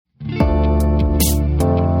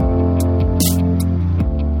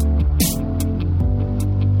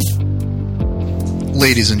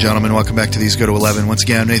Ladies and gentlemen, welcome back to These Go to 11. Once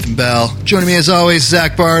again, I'm Nathan Bell. Joining me as always,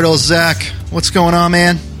 Zach Bartles. Zach, what's going on,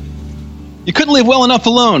 man? You couldn't live well enough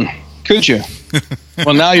alone, could you?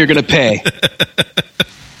 Well, now you're going to pay.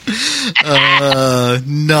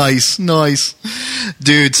 Nice.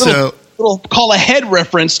 Dude, little call ahead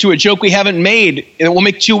reference to a joke we haven't made that we'll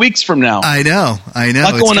make 2 weeks from now. I know.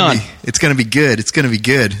 What's going on? It's going to be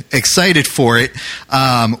good. Excited for it.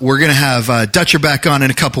 We're going to have Dutcher back on in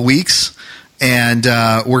a couple weeks, and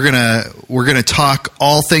we're gonna talk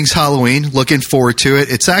all things Halloween. Looking forward to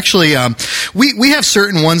it. It's actually we have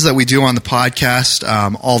certain ones that we do on the podcast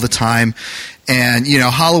all the time. And, you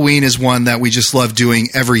know, Halloween is one that we just love doing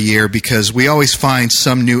every year because we always find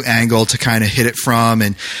some new angle to kind of hit it from,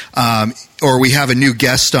 and or we have a new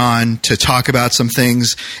guest on to talk about some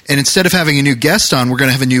things. And instead of having a new guest on, we're going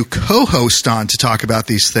to have a new co-host on to talk about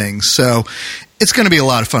these things. So it's going to be a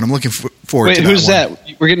lot of fun. I'm looking forward to that. Wait, who's that?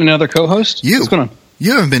 We're getting another co-host? You. What's going on?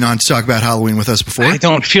 You haven't been on to talk about Halloween with us before. I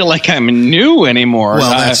don't feel like I'm new anymore. Well,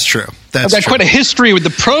 that's true. I've got quite a history with the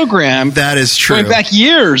program. That is true. Going back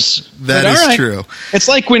years. That is true. It's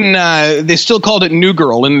like when they still called it New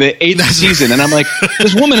Girl in the 8th season. And I'm like,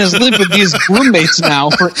 this woman has lived with these roommates now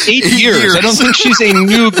for 8 years. I don't think she's a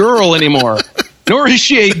new girl anymore. Nor is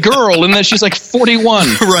she a girl in that she's like 41.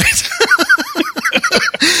 Right.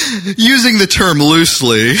 Using the term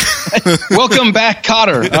loosely. Welcome back,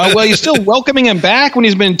 Cotter. Well, you're still welcoming him back when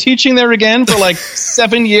he's been teaching there again for like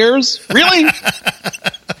 7 years? Really?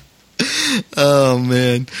 Oh,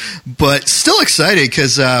 man. But still excited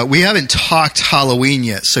because we haven't talked Halloween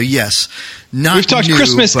yet. So, yes, we've talked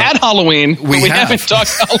Christmas at Halloween, but we haven't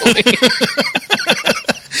talked Halloween.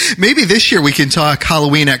 Maybe this year we can talk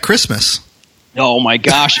Halloween at Christmas. Oh, my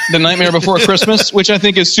gosh. The Nightmare Before Christmas, which I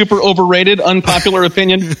think is super overrated, unpopular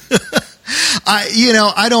opinion.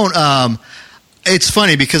 I don't it's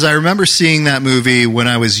funny because I remember seeing that movie when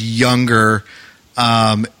I was younger,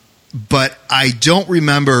 but I don't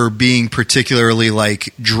remember being particularly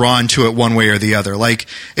like drawn to it one way or the other. Like,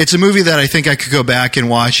 it's a movie that I think I could go back and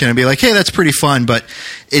watch and I'd be like, hey, that's pretty fun, but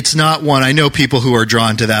it's not one. I know people who are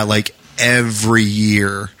drawn to that like every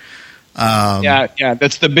year. Yeah,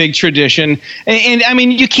 that's the big tradition. And I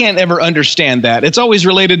mean, you can't ever understand that. It's always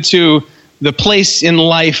related to the place in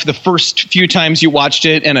life, the first few times you watched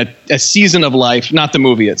it, and a season of life, not the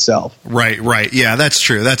movie itself. Right. Yeah, that's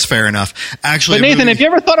true. That's fair enough. Actually, but Nathan, have you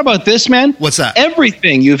ever thought about this, man? What's that?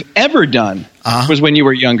 Everything you've ever done was when you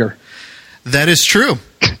were younger. That is true.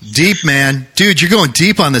 Deep, man. Dude, you're going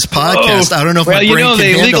deep on this podcast. I don't know if my brain can handle it. Well,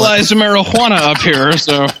 they legalized marijuana up here,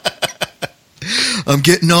 so... I'm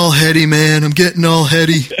getting all heady, man. I'm getting all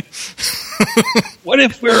heady. What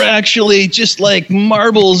if we're actually just like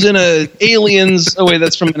marbles in a aliens... Oh, wait,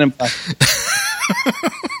 that's from an Empire.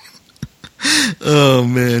 Oh,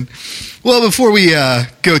 man. Well, before we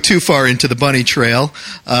go too far into the bunny trail,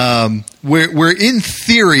 we're in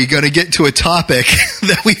theory going to get to a topic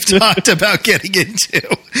that we've talked about getting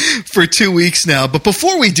into for 2 weeks now. But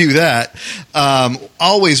before we do that,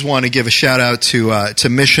 always want to give a shout out to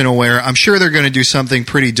Mission Aware. I'm sure they're going to do something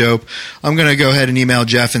pretty dope. I'm going to go ahead and email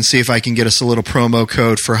Jeff and see if I can get us a little promo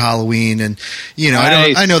code for Halloween. And you know,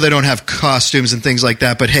 nice. I know they don't have costumes and things like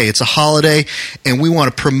that, but hey, it's a holiday, and we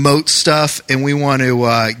want to promote stuff, and we want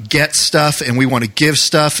to get stuff, and we want to give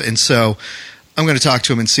stuff, and so I'm going to talk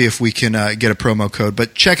to them and see if we can get a promo code.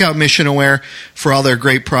 But check out Mission Aware for all their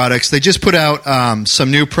great products. They just put out some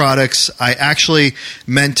new products. I actually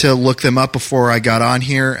meant to look them up before I got on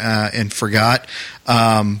here and forgot.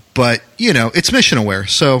 But, you know, it's Mission Aware,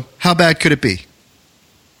 so how bad could it be?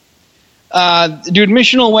 Dude,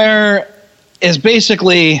 Mission Aware is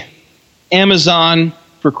basically Amazon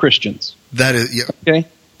for Christians. That is, yeah. Okay?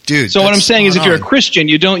 Dude, so what I'm saying is if you're a Christian,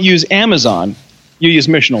 you don't use Amazon. You use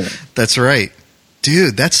Mission Aware. That's right.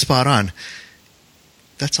 Dude, that's spot on.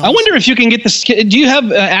 That's awesome. I wonder if you can get this. Do you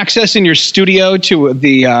have access in your studio to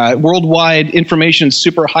the worldwide information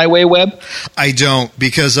superhighway web? I don't,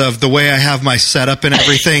 because of the way I have my setup and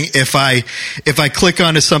everything. If I click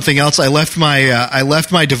onto something else, I left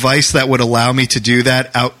my device that would allow me to do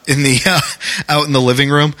that out in the living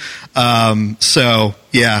room. So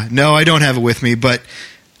yeah, no, I don't have it with me, but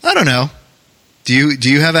I don't know. Do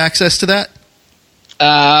you have access to that?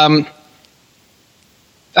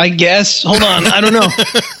 I guess. Hold on. I don't know.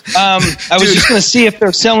 I was just going to see if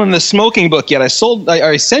they're selling the smoking book yet. I sold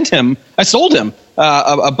him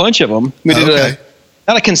a bunch of them. We did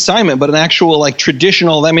not a consignment, but an actual like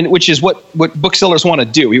traditional. I mean, which is what booksellers want to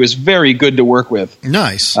do. He was very good to work with.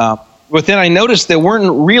 Nice. But then I noticed they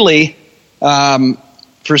weren't really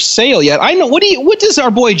for sale yet. I know. What does our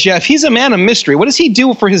boy Jeff? He's a man of mystery. What does he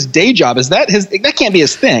do for his day job? Is that that can't be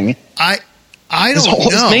his thing? I don't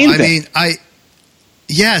know. I mean, I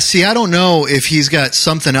don't know if he's got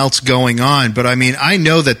something else going on, but I mean, I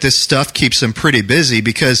know that this stuff keeps him pretty busy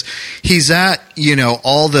because he's at,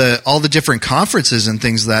 all the different conferences and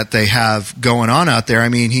things that they have going on out there. I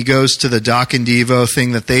mean, he goes to the Doc and Devo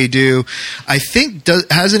thing that they do. I think,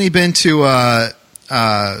 hasn't he been to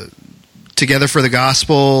Together for the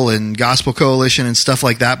Gospel and Gospel Coalition and stuff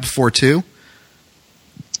like that before too?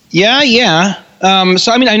 Yeah.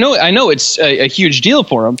 So I mean, I know it's a huge deal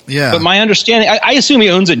for him. Yeah. But my understanding, I assume he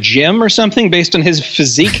owns a gym or something based on his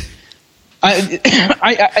physique. Have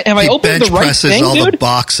I opened the right presses thing, all dude? the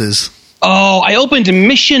boxes. Oh, I opened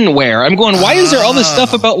Mission Wear. I'm going, why is there all this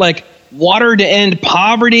stuff about like water to end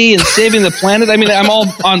poverty and saving the planet? I mean, I'm all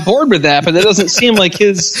on board with that, but that doesn't seem like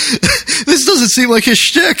his. This doesn't seem like his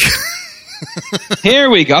shtick. Here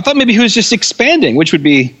we go. I thought maybe he was just expanding, which would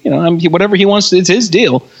be, whatever he wants. It's his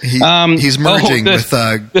deal. He's merging with.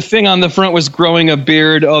 The thing on the front was growing a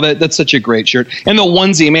beard. Oh, that's such a great shirt. And the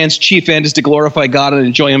onesie, man's chief end is to glorify God and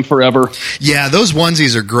enjoy Him forever. Yeah, those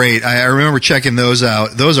onesies are great. I remember checking those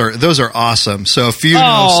out. Those are awesome. So if you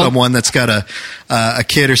know someone that's got a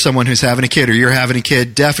kid or someone who's having a kid or you're having a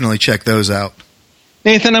kid, definitely check those out.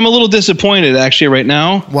 Nathan, I'm a little disappointed actually right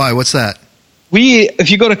now. Why? What's that?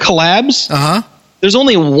 If you go to collabs, there's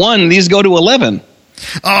only one. These go to 11.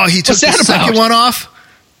 Oh, he took the second one off?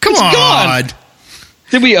 Come on. Gone.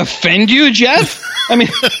 Did we offend you, Jeff? I mean,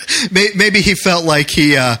 maybe he felt like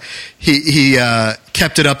he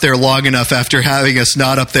kept it up there long enough after having us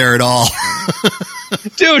not up there at all.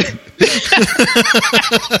 Dude,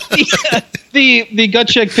 the gut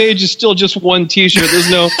check page is still just one T-shirt. There's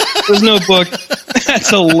no book. That's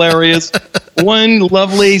hilarious. One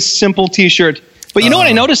lovely, simple T-shirt. But you know what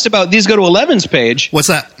I noticed about These Go to 11's page? What's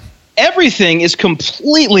that? Everything is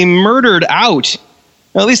completely murdered out.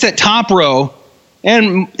 At least that top row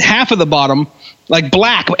and half of the bottom, like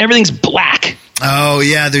black. Everything's black. Oh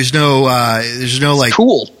yeah, there's no like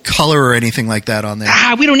cool color or anything like that on there.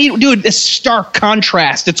 We don't need, dude. This stark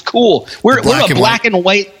contrast. It's cool. We're a black and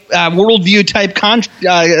white worldview type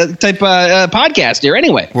podcast here.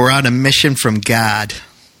 Anyway, we're on a mission from God,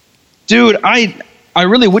 dude. I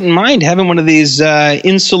really wouldn't mind having one of these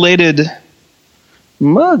insulated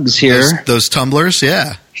mugs here. Those tumblers,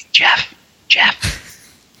 yeah. Jeff,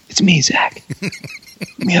 it's me, Zach. Let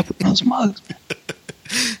me up with those mugs.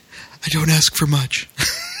 I don't ask for much.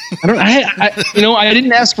 I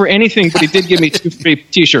didn't ask for anything, but he did give me 2 free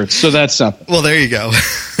T-shirts, so that's something. Well, there you go.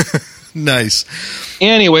 Nice.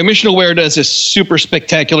 Anyway, Missional Wear does a super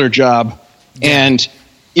spectacular job, and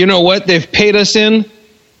you know what? They've paid us in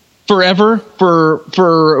forever.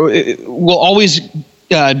 Will always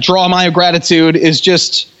draw my gratitude is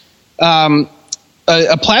just a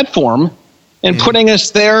platform and putting us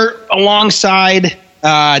there alongside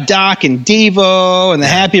Doc and Devo and the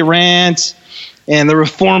Happy Rant and the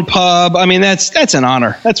Reform Pub. I mean, that's an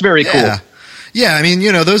honor. That's very cool. Yeah, I mean,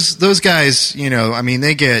 those guys, I mean,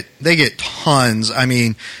 they get tons. I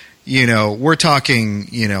mean, we're talking,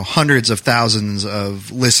 hundreds of thousands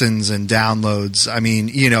of listens and downloads. I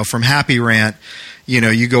mean, from Happy Rant,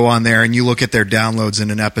 you go on there and you look at their downloads in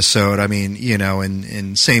an episode. I mean,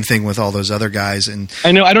 and same thing with all those other guys. And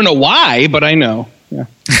I don't know why, but I know. Yeah.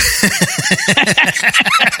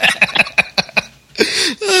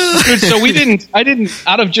 Dude, so I didn't,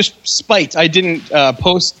 out of just spite, I didn't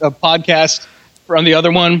post a podcast on the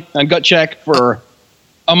other one on Gut Check for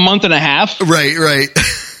a month and a half. Right.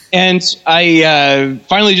 And I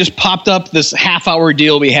finally just popped up this half-hour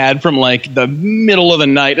deal we had from like the middle of the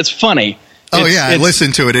night. It's funny. I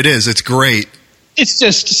listened to it. It's great. It's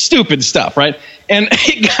just stupid stuff, right? And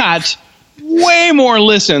it got way more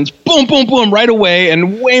listens, boom, boom, boom, right away,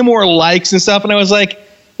 and way more likes and stuff. And I was like,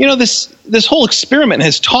 this whole experiment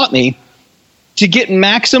has taught me to get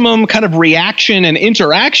maximum kind of reaction and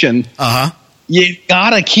interaction. You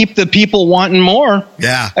gotta keep the people wanting more.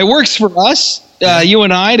 Yeah, it works for us, you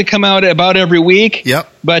and I, to come out about every week.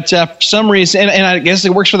 Yep. But for some reason, and I guess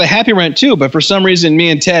it works for the Happy Rant too. But for some reason, me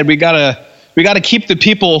and Ted, we gotta keep the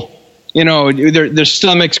people, their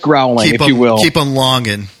stomachs growling, if you will. Keep them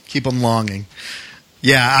longing.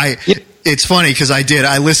 Yeah, it's funny because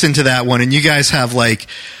I listened to that one, and you guys have like,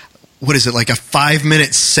 what is it, like a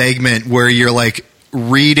 5-minute segment where you're like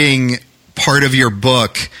reading part of your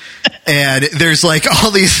book, and there's like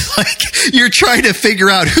all these, like, you're trying to figure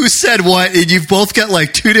out who said what, and you've both got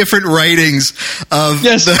like 2 different writings of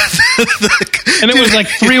and it was like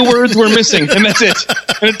 3 words were missing, and that's it.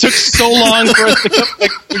 And it took so long for us to come to that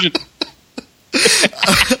conclusion.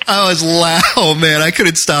 I was oh man, I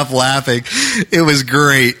couldn't stop laughing. It was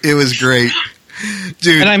great,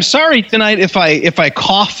 dude. And I'm sorry tonight if I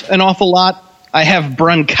cough an awful lot. I have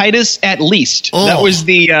bronchitis at least. Oh. That was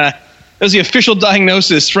the official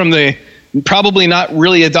diagnosis from the probably not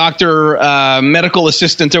really a doctor, medical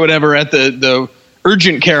assistant or whatever at the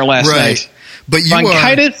urgent care last night. But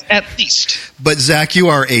bronchitis at least. But Zach, you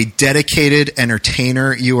are a dedicated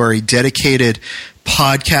entertainer. You are a dedicated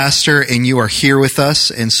podcaster, and you are here with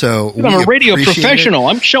us. And so I'm a radio professional.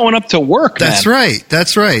 I'm showing up to work. That's man. right.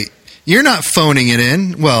 That's right. You're not phoning it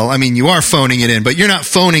in. Well, I mean, you are phoning it in, but you're not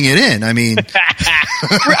phoning it in. I mean, I'm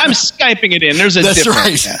Skyping it in. There's a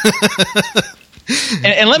difference. Right.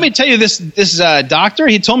 and let me tell you, this doctor,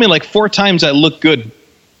 he told me like 4 times I look good.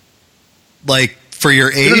 Like for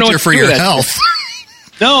your age or for your health?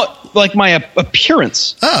 No, like my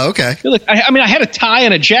appearance. Oh, okay. I mean, I had a tie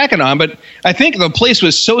and a jacket on, but I think the place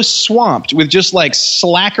was so swamped with just like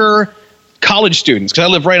slacker college students, because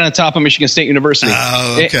I live right on top of Michigan State University.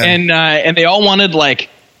 Oh, okay. And they all wanted like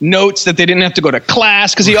notes that they didn't have to go to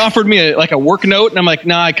class, because he offered me a work note, and I'm like,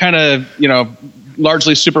 nah, I kind of,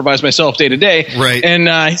 largely supervise myself day to day. Right. And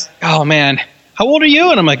he's like, oh man, how old are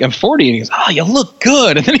you? And I'm like, I'm 40. And he goes, oh, you look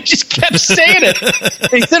good. And then he just kept saying it.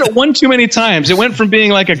 And he said it one too many times. It went from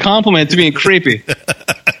being like a compliment to being creepy.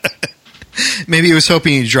 Maybe he was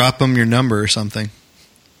hoping you'd drop him your number or something.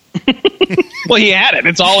 Well, he had it.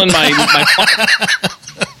 It's all in my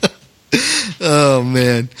Oh,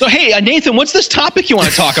 man. So, hey, Nathan, what's this topic you want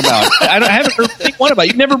to talk about? I haven't heard one about it.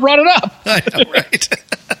 You've never brought it up. I know, right?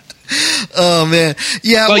 Oh, man.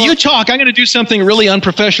 Yeah. Well, you talk. I'm going to do something really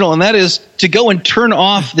unprofessional, and that is to go and turn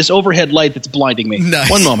off this overhead light that's blinding me. Nice.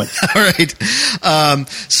 One moment. All right.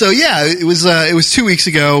 So, yeah, it was 2 weeks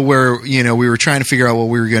ago where, we were trying to figure out what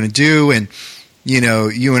we were going to do, and,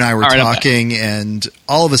 you and I were talking, and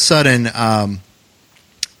all of a sudden,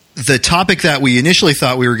 the topic that we initially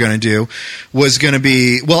thought we were going to do was going to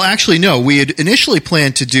be, well, actually, no, we had initially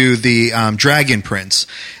planned to do the Dragon Prince.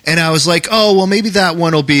 And I was like, oh, well, maybe that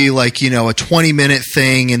one will be like, a 20-minute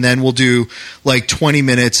thing. And then we'll do like 20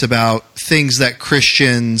 minutes about things that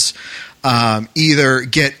Christians either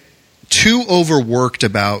get too overworked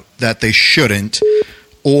about that they shouldn't,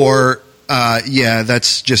 or,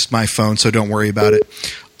 that's just my phone, so don't worry about it.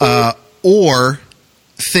 Or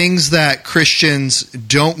things that Christians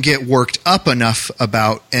don't get worked up enough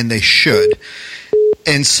about, and they should.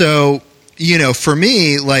 And so, for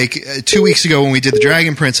me, like 2 weeks ago when we did the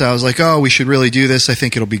Dragon Prince, I was like, oh, we should really do this. I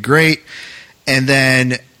think it'll be great. And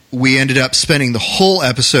then we ended up spending the whole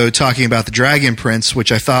episode talking about the Dragon Prince,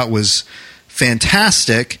 which I thought was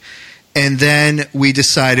fantastic. And then we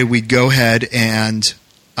decided we'd go ahead and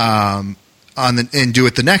do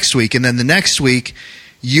it the next week. And then the next week,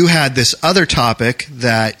 you had this other topic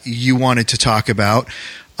that you wanted to talk about,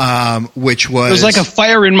 which was... It was like a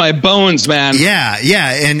fire in my bones, man. Yeah.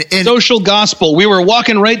 And social gospel. We were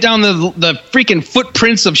walking right down the freaking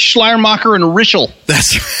footprints of Schleiermacher and Rischel.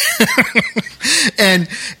 That's and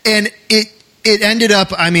it ended up,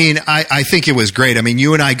 I mean, I think it was great. I mean,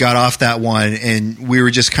 you and I got off that one, and we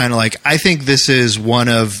were just kind of like, I think this is one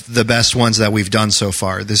of the best ones that we've done so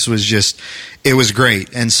far. This was just... It was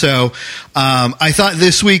great. And so I thought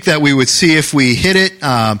this week that we would see if we hit it.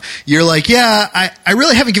 You're like, yeah, I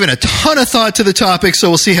really haven't given a ton of thought to the topic, so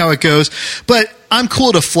we'll see how it goes. But I'm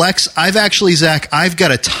cool to flex. Zach, I've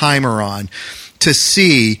got a timer on to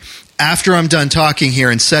see after I'm done talking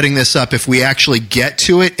here and setting this up if we actually get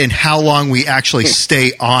to it and how long we actually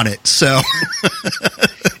stay on it. So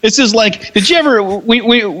this is like, did you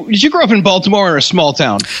grow up in Baltimore or a small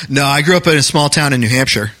town? No, I grew up in a small town in New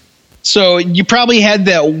Hampshire. So you probably had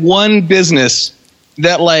that one business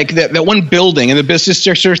that one building in the business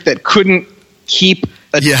district that couldn't keep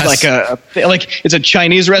it's a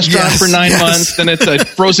Chinese restaurant for 9 months, then it's a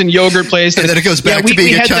frozen yogurt place, and then it goes back to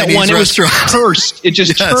being a Chinese restaurant. It was cursed. It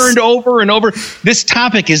just turned over and over. This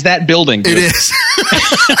topic is that building, dude. It is.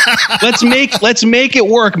 Let's make it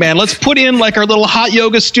work, man. Let's put in like our little hot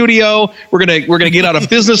yoga studio. We're gonna get out a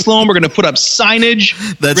business loan. We're gonna put up signage.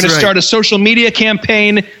 We're gonna start a social media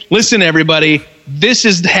campaign. Listen, everybody, this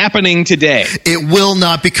is happening today. It will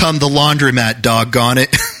not become the laundromat, doggone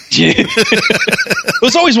it.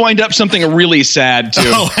 Let's always wind up something really sad too.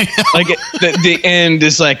 Oh, I know. Like the end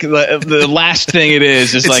is like the last thing it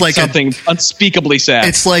is like something unspeakably sad.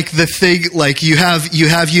 It's like the thing, like you have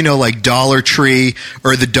like Dollar Tree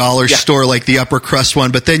or the dollar store, like the upper crust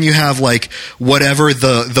one, but then you have like whatever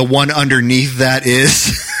the one underneath that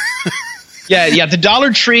is. Yeah, the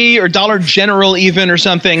Dollar Tree or Dollar General even or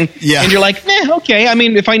something. Yeah. And you're like, okay. I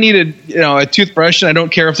mean, if I need a toothbrush and I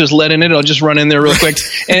don't care if there's lead in it, I'll just run in there real quick.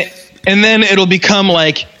 And then it'll become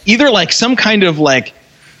like either like some kind of like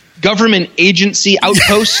government agency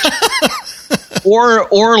outpost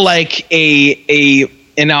or like a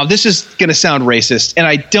and now this is going to sound racist, and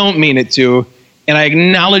I don't mean it to, and I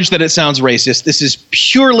acknowledge that it sounds racist. This is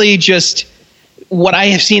purely just what I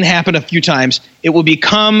have seen happen a few times. It will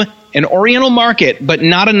become an Oriental market, but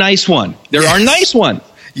not a nice one. There are nice ones.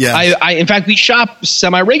 Yeah. In fact, we shop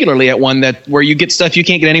semi-regularly at one where you get stuff you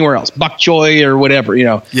can't get anywhere else. Bok choy or whatever, you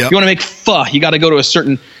know. Yep. If you want to make pho, you got to go to a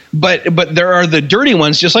certain... But there are the dirty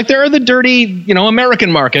ones, just like there are the dirty,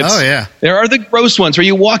 American markets. Oh, yeah. There are the gross ones where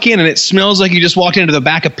you walk in and it smells like you just walked into the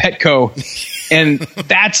back of Petco. And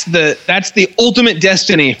that's the ultimate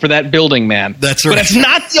destiny for that building, man. That's right. But it's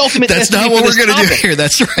not the ultimate destiny. That's not what we're going to do here.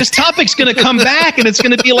 That's right. This topic's going to come back and it's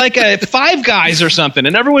going to be like a Five Guys or something,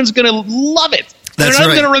 and everyone's going to love it. That's They're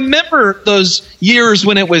not right. going to remember those years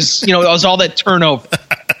when it was, it was all that turnover.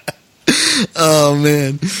 Oh,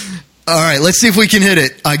 man. All right, let's see if we can hit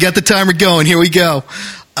it. I got the timer going. Here we go.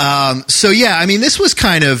 This was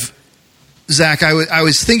kind of, Zach, I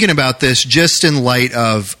was thinking about this just in light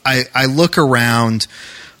of, I look around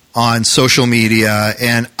on social media,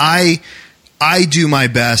 and I do my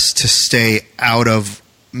best to stay out of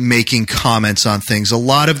making comments on things. A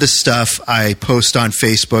lot of the stuff I post on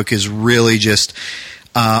Facebook is really just,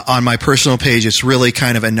 on my personal page, it's really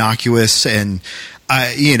kind of innocuous, and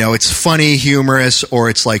it's funny, humorous, or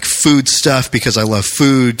it's like food stuff because I love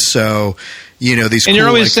food. So, these. And you're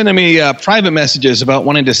always sending me private messages about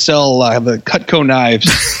wanting to sell the Cutco knives.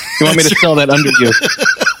 You want me to sell that under you?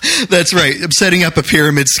 That's right. I'm setting up a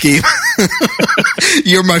pyramid scheme.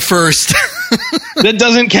 You're my first. That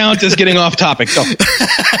doesn't count as getting off topic. So.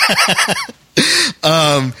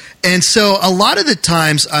 And so a lot of the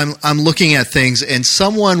times I'm looking at things and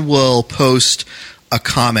someone will post a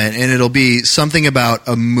comment and it'll be something about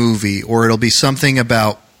a movie, or it'll be something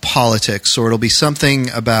about politics, or it'll be something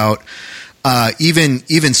about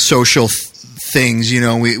even social things.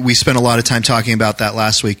 We spent a lot of time talking about that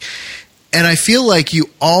last week. And I feel like you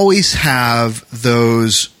always have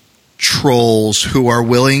those trolls who are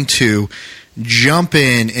willing to jump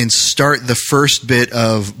in and start the first bit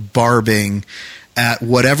of barbing at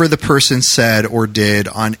whatever the person said or did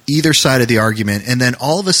on either side of the argument, and then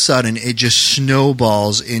all of a sudden it just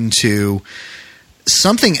snowballs into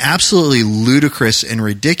something absolutely ludicrous and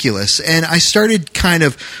ridiculous. And I started kind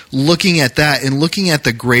of looking at that and looking at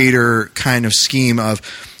the greater kind of scheme of,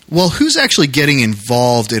 well, who's actually getting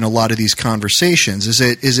involved in a lot of these conversations?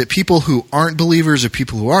 Is it people who aren't believers or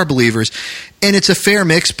people who are believers? And it's a fair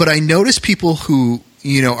mix, but I notice people who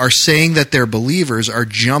are saying that they're believers are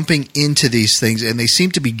jumping into these things, and they seem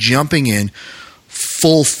to be jumping in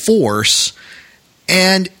full force.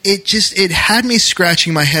 And it had me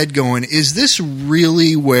scratching my head going, is this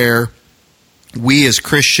really where we as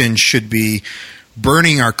Christians should be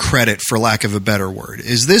burning our credit, for lack of a better word?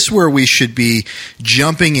 Is this where we should be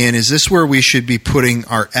jumping in? Is this where we should be putting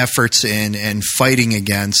our efforts in and fighting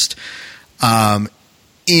against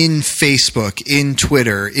in Facebook, in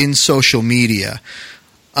Twitter, in social media?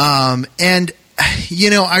 I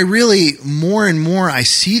really, more and more I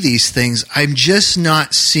see these things, I'm just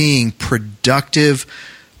not seeing productive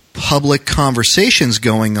public conversations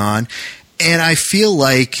going on. And I feel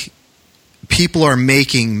like people are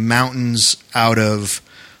making mountains out of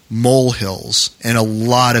molehills in a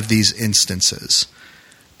lot of these instances.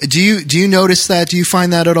 Do you notice that? Do you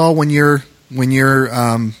find that at all when you're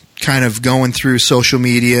kind of going through social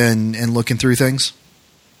media and looking through things?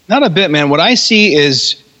 Not a bit, man. What I see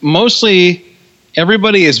is mostly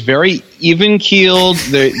everybody is very even-keeled.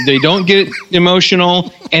 They don't get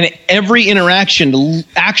emotional, and every interaction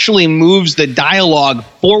actually moves the dialogue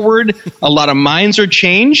forward. A lot of minds are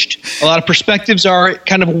changed. A lot of perspectives are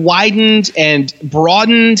kind of widened and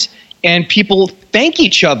broadened, and people thank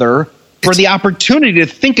each other for the opportunity to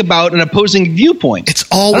think about an opposing viewpoint. It's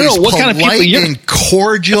always what polite kind of people you're and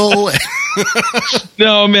cordial.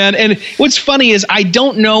 No, man. And what's funny is I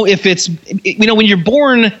don't know if it's, when you're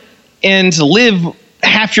born and live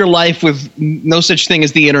half your life with no such thing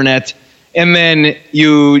as the internet, and then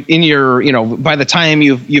by the time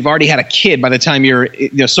you've already had a kid, by the time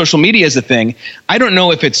social media is a thing. I don't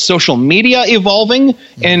know if it's social media evolving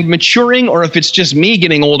and maturing, or if it's just me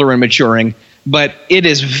getting older and maturing. But it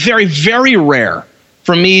is very, very rare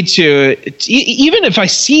for me to even if I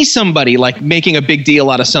see somebody like making a big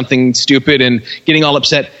deal out of something stupid and getting all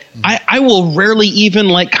upset, I will rarely even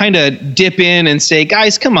like kind of dip in and say,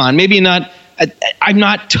 guys, come on, maybe not. I'm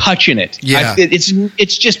not touching it. Yeah.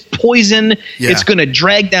 It's just poison. Yeah. It's going to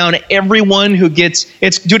drag down everyone who gets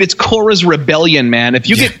it's Korah's rebellion, man. If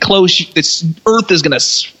you get close, this earth is going to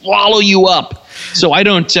swallow you up. So I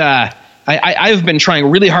don't. I've been trying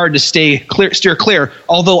really hard to steer clear.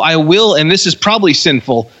 Although I will, and this is probably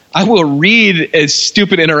sinful, I will read a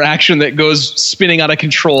stupid interaction that goes spinning out of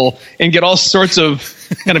control and get all sorts of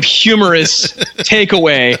kind of humorous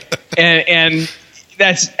takeaway. And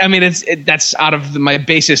that's out of my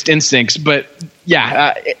basest instincts, but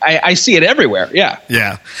yeah, I see it everywhere. Yeah.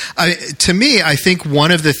 Yeah. To me, I think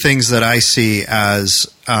one of the things that I see as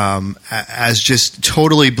just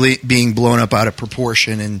totally being blown up out of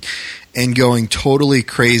proportion and going totally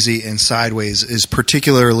crazy and sideways is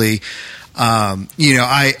particularly, I'm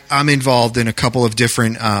involved in a couple of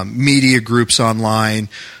different media groups online.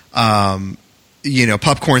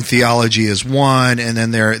 Popcorn Theology is one, and then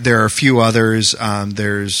there are a few others.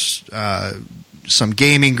 There's some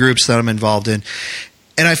gaming groups that I'm involved in.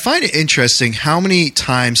 And I find it interesting how many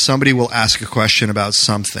times somebody will ask a question about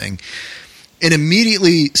something, and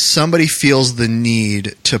immediately somebody feels the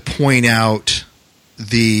need to point out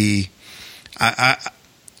the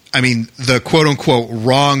quote-unquote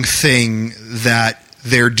wrong thing that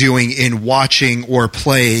they're doing in watching or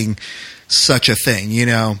playing such a thing,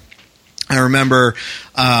 I remember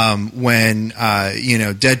when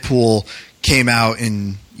Deadpool came out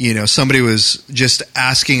and somebody was just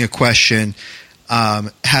asking a question.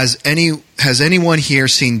 Has anyone here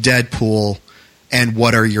seen Deadpool, and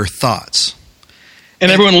what are your thoughts? And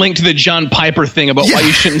everyone linked to the John Piper thing about why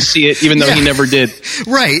you shouldn't see it, even though he never did.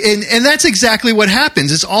 Right, and that's exactly what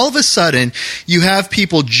happens. Is all of a sudden you have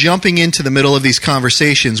people jumping into the middle of these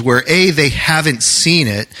conversations where A, they haven't seen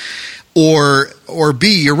it, or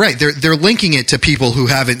B, you're right, they're linking it to people who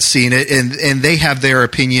haven't seen it, and they have their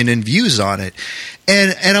opinion and views on it.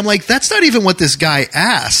 And I'm like, that's not even what this guy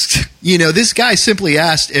asked. This guy simply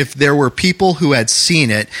asked if there were people who had seen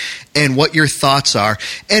it and what your thoughts are.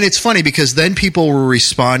 And it's funny because then people will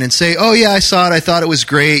respond and say, oh yeah, I saw it. I thought it was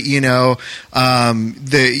great. If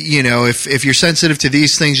you're sensitive to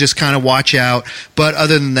these things, just kind of watch out. But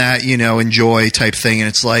other than that, enjoy type thing. And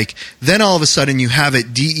it's like, then all of a sudden you have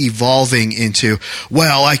it de-evolving into,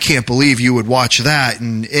 well, I can't believe you would watch that.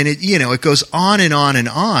 And it, it goes on and on and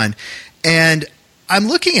on. And I'm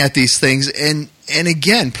looking at these things, and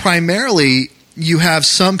again, primarily you have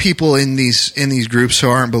some people in these groups who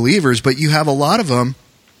aren't believers, but you have a lot of them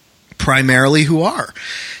primarily who are.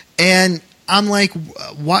 And I'm like,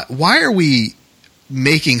 why are we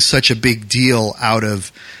making such a big deal out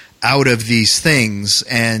of these things?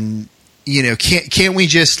 And can't we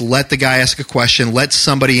just let the guy ask a question, let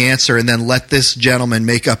somebody answer, and then let this gentleman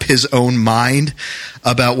make up his own mind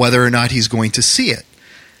about whether or not he's going to see it?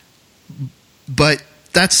 But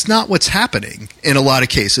that's not what's happening in a lot of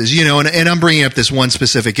cases, and I'm bringing up this one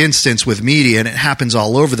specific instance with media, and it happens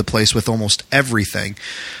all over the place with almost everything.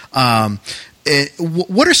 What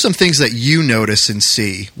are some things that you notice and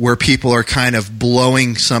see where people are kind of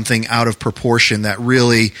blowing something out of proportion that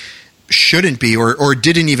really shouldn't be or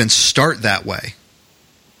didn't even start that way?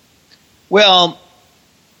 Well,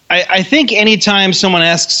 I think anytime someone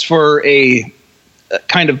asks for a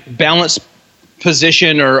kind of balanced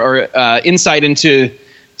position or insight into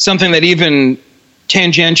something that even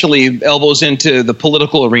tangentially elbows into the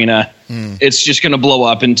political arena, it's just going to blow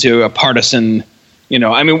up into a partisan.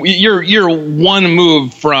 You're one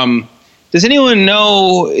move from. Does anyone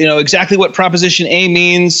know exactly what Proposition A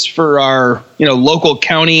means for our local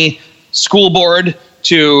county school board?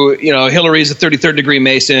 To Hillary's a 33rd degree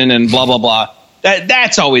Mason and blah blah blah.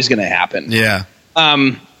 That's always going to happen. Yeah.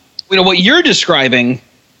 What you're describing.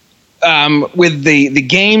 With the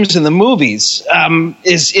games and the movies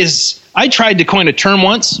is I tried to coin a term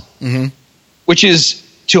once, which is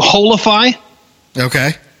to holify.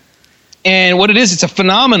 Okay. And what it is, it's a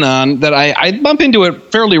phenomenon that I bump into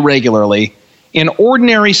it fairly regularly in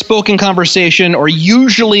ordinary spoken conversation or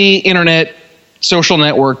usually internet social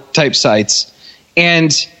network type sites.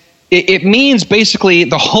 And it means basically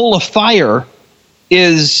the holifier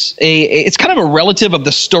is it's kind of a relative of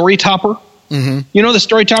the story topper. The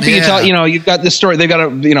story topper. Yeah. You've got this story. They've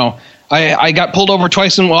got I got pulled over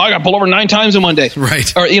twice and I got pulled over 9 times in one day.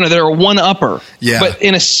 Right. Or they're a one upper. Yeah. But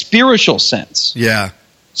in a spiritual sense. Yeah.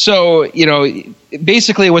 So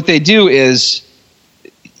basically what they do is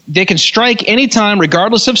they can strike anytime,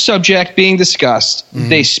 regardless of subject being discussed.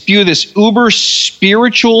 They spew this uber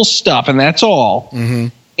spiritual stuff, and that's all.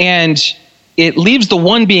 And it leaves the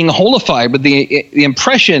one being holified with the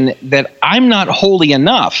impression that I'm not holy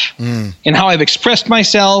enough in how I've expressed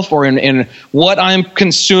myself or in what I'm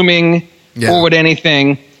consuming or with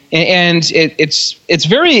anything. And it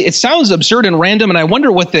sounds absurd and random, and I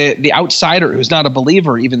wonder what the outsider who's not a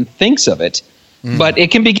believer even thinks of it. But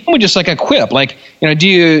it can begin with just like a quip, like do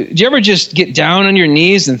you ever just get down on your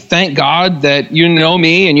knees and thank God that you know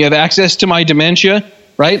me and you have access to my dementia,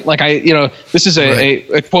 right? Like this is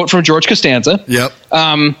a quote from George Costanza. Yep.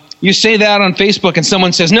 You say that on Facebook and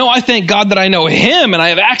someone says, no, I thank God that I know him and I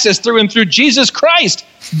have access through him through Jesus Christ.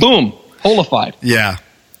 Boom. Holified. Yeah.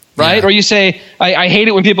 Right? Yeah. Or you say, I hate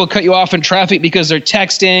it when people cut you off in traffic because they're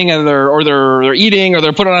texting and they're eating or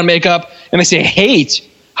they're putting on makeup and they say, hate.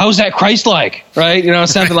 How's that Christ-like? Right?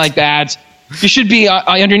 Something like that. You should be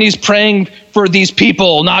on your knees praying for these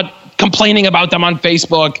people, not complaining about them on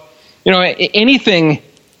Facebook. Anything.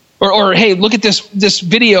 Or hey, look at this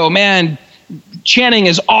video, man. Channing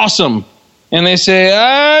is awesome. And they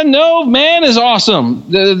say, no, man is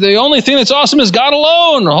awesome. The only thing that's awesome is God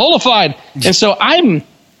alone, or holified. And so I'm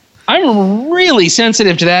really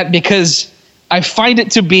sensitive to that because I find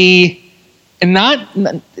it to be not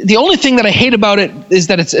the only thing that I hate about it is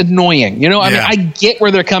that it's annoying. I mean, I get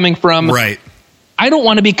where they're coming from. Right. I don't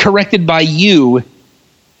want to be corrected by you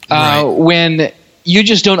when you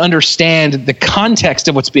just don't understand the context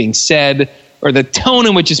of what's being said or the tone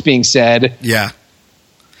in which it's being said. Yeah.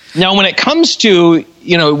 Now, when it comes to,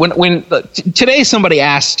 when today somebody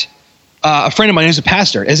asked a friend of mine who's a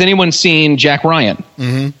pastor, has anyone seen Jack Ryan?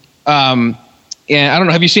 Mm-hmm. And I don't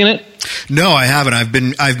know, have you seen it? No, I haven't.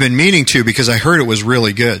 I've been meaning to because I heard it was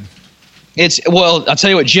really good. I'll tell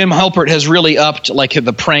you what, Jim Halpert has really upped like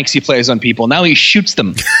the pranks he plays on people. Now he shoots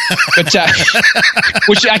them, but,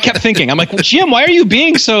 which I kept thinking. I'm like, well, Jim, why are you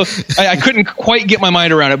being so? I couldn't quite get my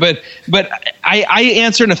mind around it, but I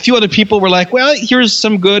answered, and a few other people were like, well, here's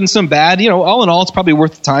some good and some bad. All in all, it's probably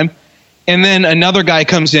worth the time. And then another guy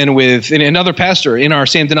comes in with another pastor in our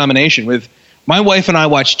same denomination with. My wife and I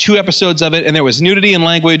watched 2 episodes of it, and there was nudity in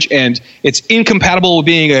language, and it's incompatible with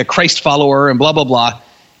being a Christ follower, and blah blah blah.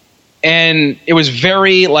 And it was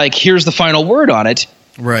very like, here's the final word on it.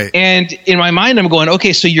 Right. And in my mind, I'm going,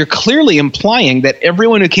 okay, so you're clearly implying that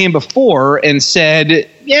everyone who came before and said,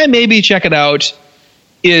 yeah, maybe check it out,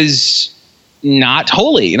 is not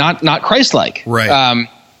holy, not Christ-like. Right.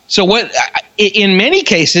 So what? In many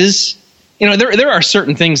cases, there are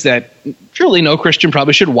certain things that surely no Christian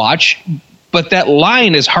probably should watch, but that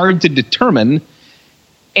line is hard to determine,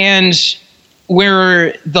 and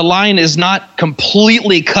where the line is not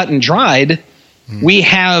completely cut and dried, we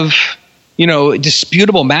have,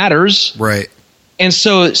 disputable matters. Right. And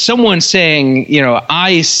so someone saying,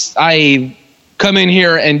 I come in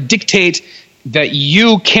here and dictate that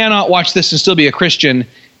you cannot watch this and still be a Christian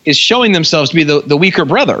is showing themselves to be the weaker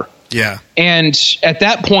brother. Yeah. And at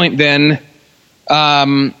that point, then,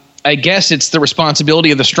 I guess it's the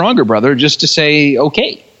responsibility of the stronger brother just to say,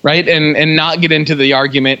 okay. Right. And not get into the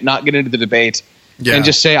argument, not get into the debate, and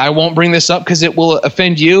just say, I won't bring this up because it will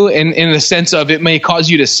offend you. And in the sense of it may cause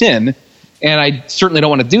you to sin. And I certainly don't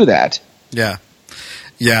want to do that. Yeah.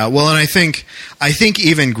 Yeah. Well, and I think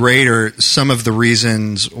even greater, some of the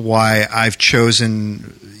reasons why I've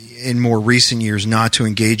chosen in more recent years not to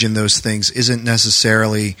engage in those things isn't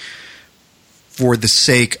necessarily for the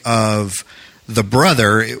sake of the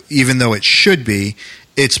brother, even though it should be.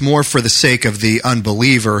 It's more for the sake of the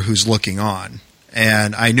unbeliever who's looking on.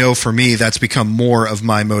 And I know for me that's become more of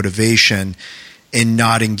my motivation in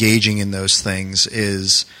not engaging in those things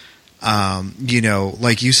is,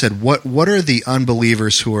 like you said, what are the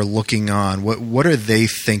unbelievers who are looking on? What are they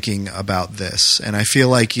thinking about this? And I feel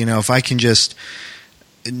like, if I can just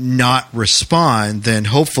not respond, then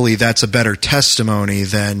hopefully that's a better testimony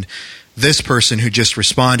than this person who just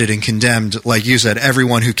responded and condemned, like you said,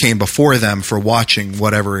 everyone who came before them for watching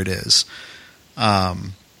whatever it is.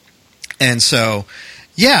 And so,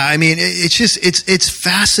 yeah, I mean, it's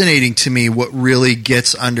fascinating to me what really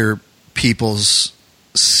gets under people's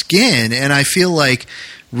skin. And I feel like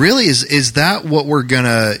really is that what we're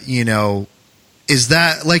gonna, is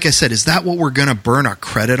that, like I said, is that what we're gonna burn our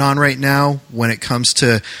credit on right now when it comes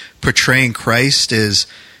to portraying Christ is,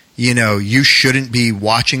 you shouldn't be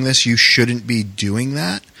watching this. You shouldn't be doing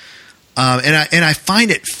that. And I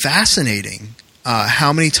find it fascinating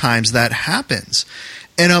how many times that happens.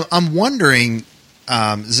 And I'm wondering,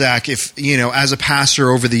 Zach, if, as a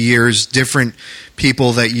pastor over the years, different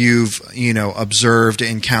people that you've, observed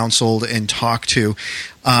and counseled and talked to,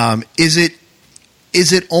 is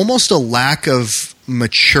it almost a lack of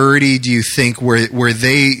maturity, do you think, where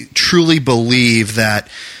they truly believe that,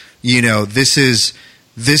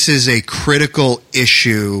 this is a critical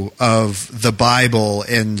issue of the Bible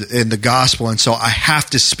and the gospel, and so I have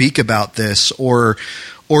to speak about this, or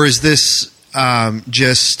is this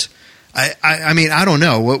just? I mean, I don't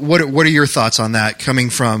know. What are your thoughts on that coming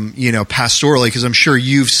from pastorally? Because I'm sure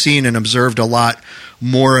you've seen and observed a lot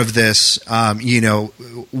more of this,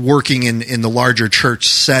 working in the larger church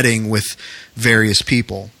setting with various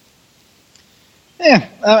people.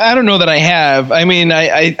 I don't know that I have. I mean,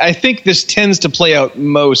 I think this tends to play out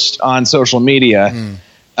most on social media.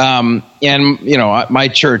 And, my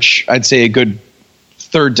church, I'd say a good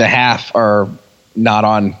third to half are not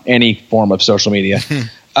on any form of social media.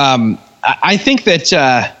 I think that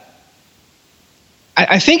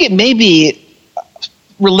I think it may be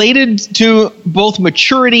related to both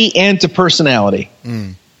maturity and to personality.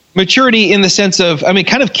 Maturity in the sense of,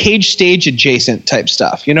 kind of cage stage adjacent type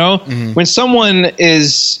stuff, when someone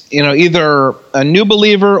is, either a new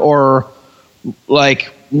believer or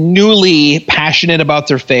like newly passionate about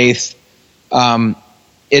their faith.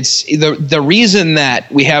 It's the reason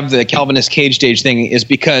that we have the Calvinist cage stage thing is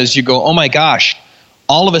because you go, oh my gosh,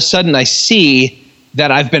 all of a sudden I see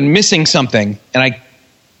that I've been missing something and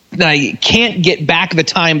I can't get back the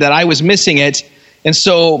time that I was missing it. And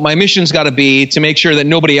so my mission's got to be to make sure that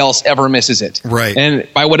nobody else ever misses it. Right. And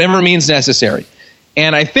by whatever means necessary.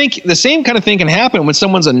 And I think the same kind of thing can happen when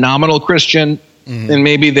someone's a nominal Christian and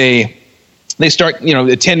maybe they start,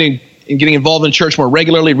 attending and getting involved in church more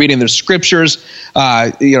regularly, reading their scriptures,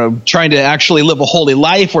 trying to actually live a holy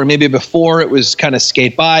life where maybe before it was kind of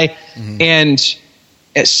skate by. And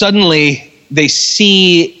suddenly they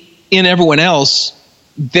see in everyone else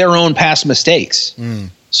their own past mistakes.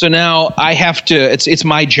 So now I have to, it's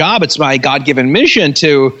my job, it's my God-given mission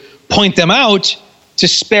to point them out, to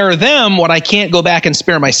spare them what I can't go back and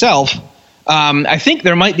spare myself. I think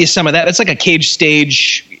there might be some of that. It's like a cage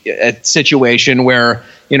stage situation where,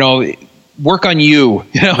 work on you,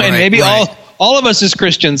 and maybe all of us as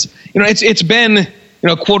Christians, it's been,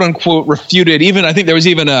 quote unquote refuted. Even, I think there was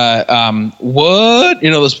even a,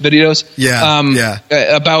 those videos,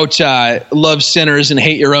 about love sinners and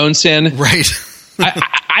hate your own sin. Right.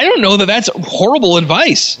 I don't know that that's horrible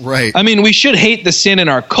advice. Right. I mean, we should hate the sin in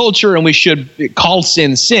our culture and we should call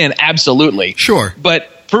sin, absolutely. Sure. But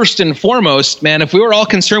first and foremost, man, if we were all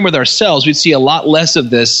concerned with ourselves, we'd see a lot less of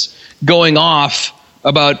this going off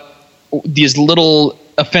about these little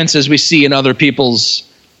offenses we see in other people's,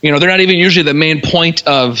 they're not even usually the main point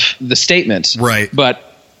of the statement. Right. But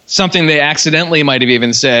something they accidentally might have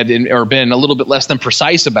even said or been a little bit less than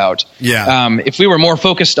precise about. Yeah. If we were more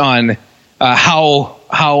focused on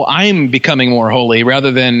how I'm becoming more holy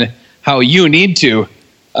rather than how you need to,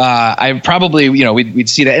 I probably, we'd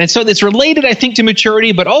see that. And so it's related, I think, to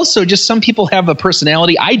maturity, but also just some people have a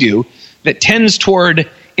personality, I do, that tends toward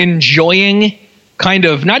enjoying kind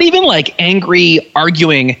of, not even like angry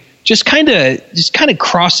arguing, just kind of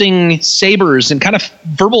crossing sabers and kind of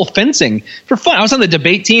verbal fencing for fun. I was on the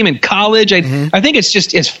debate team in college. I think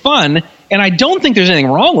it's fun. And I don't think there's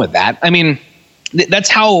anything wrong with that. I mean, that's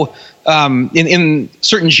how, in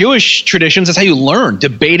certain Jewish traditions, that's how you learn,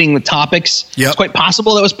 debating the topics. Yep. It's quite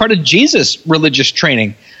possible that was part of Jesus' religious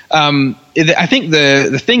training. I think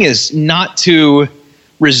the thing is not to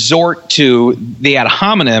resort to the ad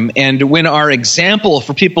hominem, and when our example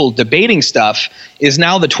for people debating stuff is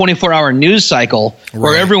now the 24-hour news cycle,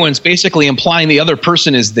 where everyone's basically implying the other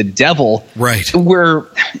person is the devil. Right.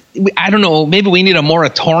 I don't know, maybe we need a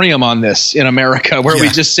moratorium on this in America, where we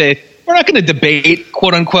just say, we're not going to debate,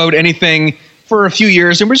 quote unquote, anything for a few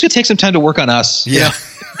years, and we're just going to take some time to work on us. Yeah.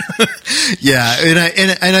 Yeah.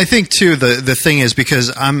 And I think too, the thing is,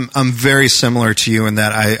 because I'm very similar to you in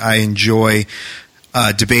that I enjoy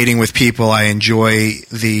debating with people. I enjoy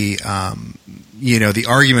the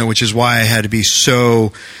argument, which is why I had to be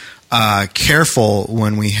so careful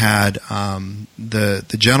when we had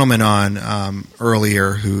the gentleman on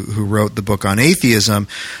earlier who wrote the book on atheism.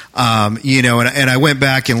 And I went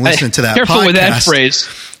back and listened to that Careful podcast. with that phrase.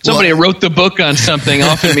 Somebody who wrote the book on something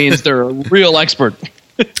often means they're a real expert.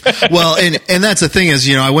 Well, and that's the thing is,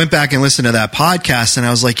 I went back and listened to that podcast, and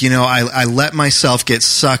I was like, I let myself get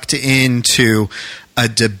sucked into a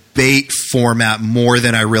debate format more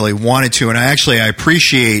than I really wanted to. And I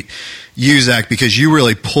appreciate you, Zach, because you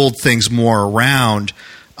really pulled things more around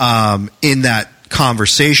in that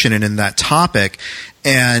conversation and in that topic.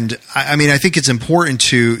 And I think it's important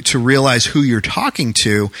to realize who you're talking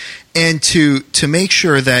to, and to make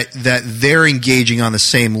sure that they're engaging on the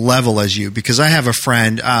same level as you. Because I have a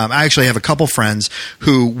friend, I actually have a couple friends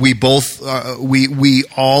who we both we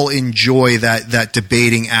all enjoy that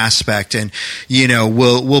debating aspect, and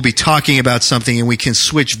we'll be talking about something and we can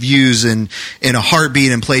switch views in a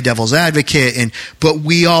heartbeat and play devil's advocate, but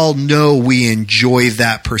we all know we enjoy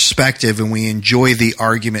that perspective, and we enjoy the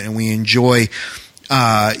argument, and we enjoy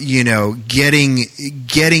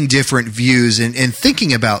getting different views and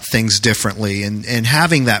thinking about things differently and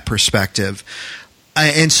having that perspective.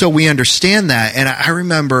 And so we understand that. And I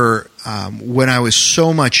remember when I was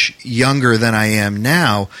so much younger than I am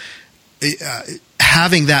now,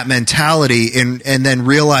 having that mentality and then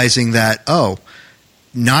realizing that, oh,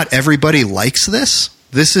 not everybody likes this.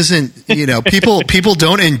 This isn't, people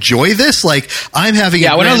don't enjoy this. Like, I'm having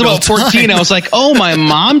when I was about 14, I was like, oh, my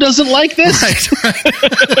mom doesn't like this? Right.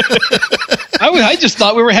 I just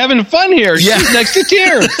thought we were having fun here. Yeah. She's next to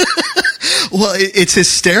tears. Well, it's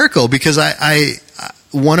hysterical because I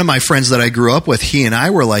one of my friends that I grew up with, he and I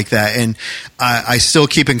were like that, and I still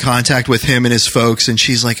keep in contact with him and his folks, and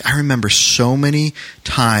she's like, I remember so many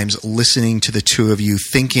times listening to the two of you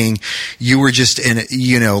thinking you were just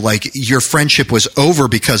like your friendship was over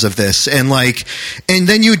because of this, and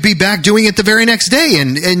then you'd be back doing it the very next day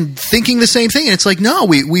and thinking the same thing, and it's like, no,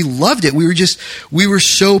 we loved it. We were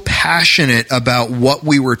so passionate about what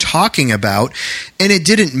we were talking about, and it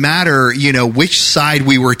didn't matter, which side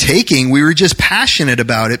we were taking. We were just passionate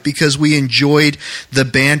about it because we enjoyed the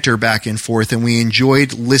banter back and forth, and we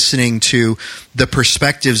enjoyed listening to the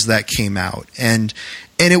perspectives that came out, and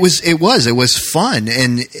it was fun.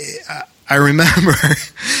 And I remember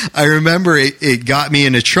it got me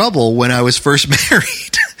into trouble when I was first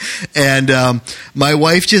married, and my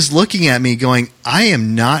wife just looking at me going, I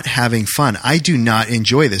am not having fun. I do not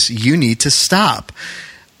enjoy this. You need to stop.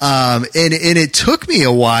 And it took me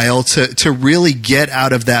a while to really get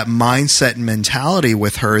out of that mindset and mentality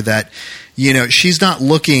with her that, she's not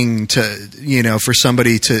looking to, for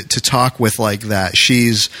somebody to talk with like that.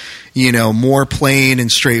 She's, more plain and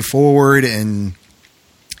straightforward, and,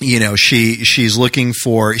 she's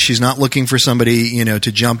not looking for somebody,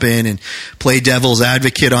 to jump in and play devil's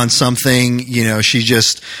advocate on something. She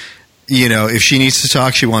just, if she needs to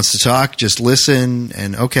talk, she wants to talk, just listen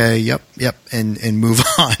and okay, yep, and move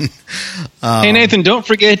on. Hey, Nathan, don't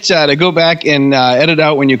forget to go back and edit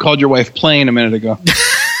out when you called your wife plain a minute ago.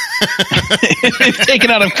 It's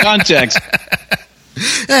taken out of context.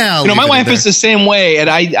 Yeah, my wife is the same way, and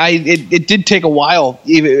it did take a while.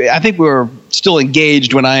 I think we were still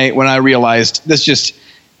engaged when I realized this just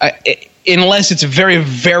unless it's very,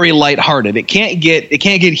 very lighthearted. It can't get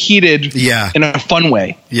heated in a fun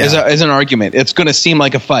way as an argument. It's going to seem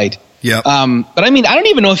like a fight. Yeah. But I mean, I don't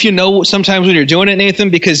even know if you know sometimes when you're doing it,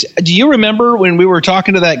 Nathan, because do you remember when we were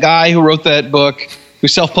talking to that guy who wrote that book, who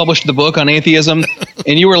self-published the book on atheism,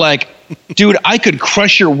 and you were like, dude, I could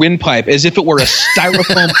crush your windpipe as if it were a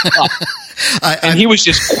styrofoam cup. And he was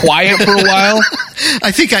just quiet for a while.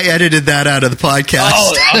 I think I edited that out of the podcast.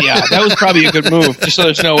 Oh yeah, that was probably a good move, just so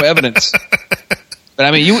there's no evidence. But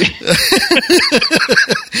I mean,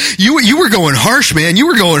 you were going harsh, man. You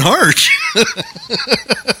were going harsh.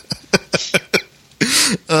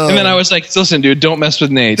 And then I was like, listen, dude, don't mess with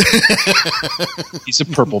Nate. He's a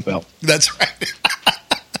purple belt. That's right.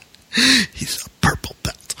 He's a purple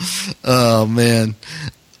belt. Oh, man.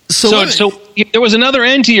 So there was another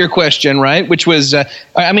end to your question, right? Which was,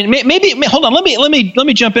 maybe hold on. Let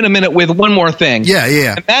me jump in a minute with one more thing.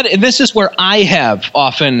 Yeah. And this is where I have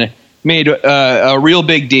often made a real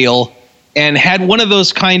big deal and had one of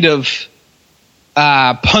those kind of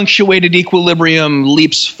punctuated equilibrium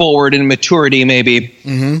leaps forward in maturity, maybe.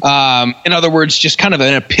 Mm-hmm. In other words, just kind of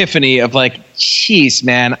an epiphany of like, geez,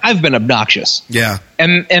 man, I've been obnoxious. Yeah.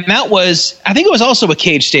 And that was, I think it was also a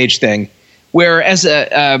Cage Stage thing, where as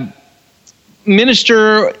a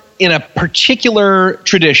minister in a particular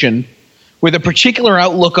tradition with a particular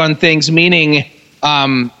outlook on things, meaning,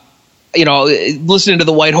 listening to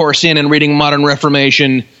the White Horse Inn and reading Modern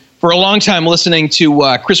Reformation, for a long time listening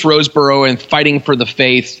to Chris Roseborough and Fighting for the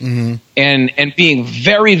Faith, mm-hmm. and being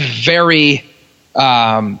very, very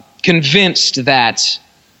convinced that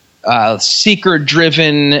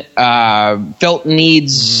seeker-driven, felt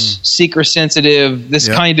needs, seeker-sensitive, this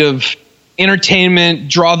kind of entertainment,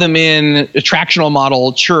 draw them in, attractional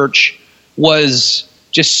model church was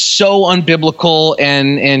just so unbiblical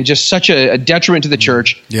and just such a detriment to the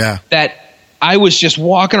church that I was just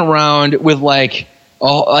walking around with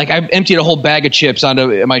I emptied a whole bag of chips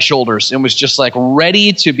onto my shoulders and was just like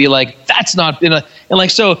ready to be like, that's not being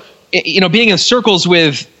being in circles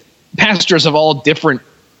with pastors of all different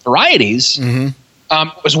varieties. Mm-hmm.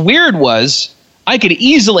 What was weird was I could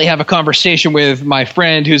easily have a conversation with my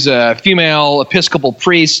friend who's a female Episcopal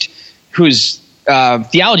priest whose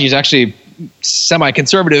theology is actually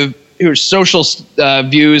semi-conservative, whose social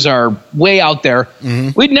views are way out there.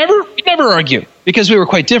 Mm-hmm. We'd never argue because we were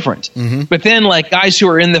quite different. Mm-hmm. But then guys who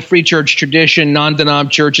are in the free church tradition, non-denom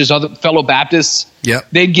churches, other fellow Baptists,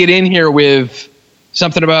 they'd get in here with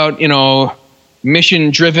something about, mission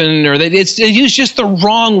driven, or they used just the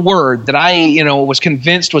wrong word that I, was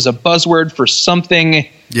convinced was a buzzword for something,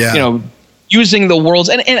 using the world's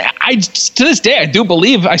and I to this day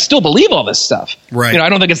I still believe all this stuff. Right. You know, I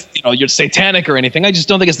don't think it's you're satanic or anything. I just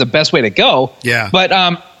don't think it's the best way to go. Yeah. But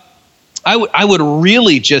I would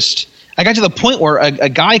really just I got to the point where a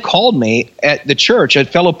guy called me at the church, a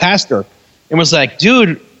fellow pastor, and was like,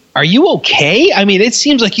 "Dude, are you okay? I mean, it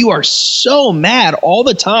seems like you are so mad all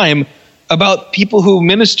the time about people who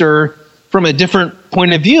minister from a different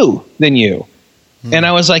point of view than you." And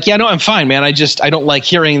I was like, "Yeah, no, I'm fine, man. I don't like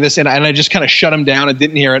hearing this." And I just kind of shut him down and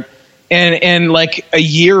didn't hear it. And like a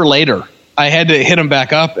year later, I had to hit him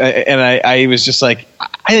back up. And I was just like,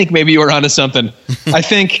 "I think maybe you were onto something." I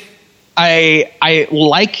think I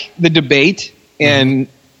like the debate, and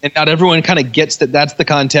not everyone kind of gets that that's the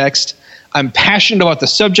context. I'm passionate about the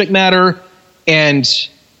subject matter. And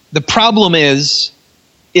the problem is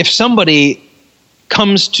if somebody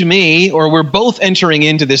comes to me, or we're both entering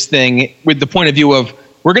into this thing with the point of view of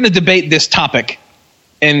we're going to debate this topic,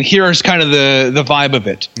 and here's kind of the vibe of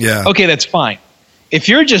it. Yeah. Okay, that's fine. If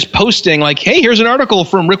you're just posting like, "Hey, here's an article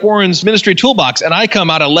from Rick Warren's Ministry Toolbox," and I come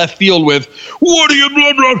out of left field with, "What are you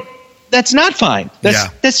blah blah," that's not fine.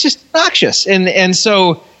 That's just obnoxious. And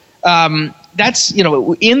so that's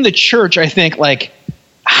in the church. I think like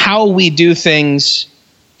how we do things,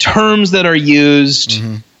 terms that are used.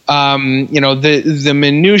 The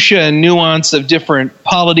minutia and nuance of different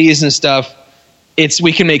polities and stuff,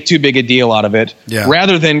 we can make too big a deal out of it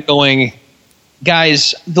rather than going,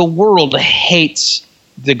 guys, the world hates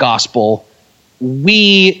the gospel.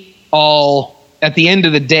 We all, at the end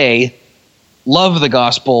of the day, love the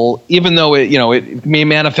gospel, even though it may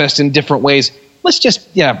manifest in different ways. Let's just,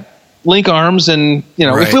 link arms and,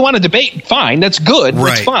 if we want to debate, fine, that's good. Right.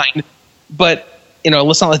 That's fine. But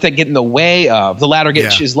let's not let that get in the way of the latter.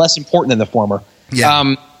 Is less important than the former.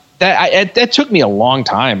 Yeah. That took me a long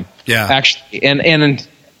time. Yeah. Actually, and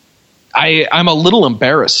I'm a little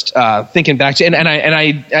embarrassed thinking back to and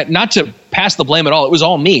I not to pass the blame at all. It was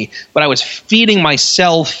all me, but I was feeding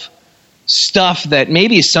myself stuff that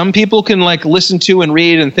maybe some people can like listen to and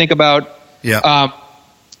read and think about. Yeah.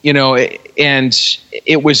 And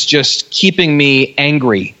it was just keeping me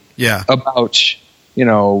angry. Yeah. About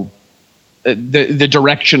the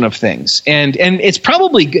direction of things. And it's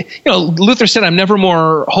probably, Luther said, "I'm never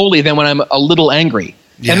more holy than when I'm a little angry."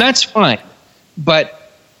 Yeah. And that's fine.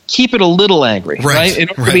 But keep it a little angry, right? In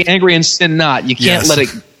order to be angry and sin not, you can't let it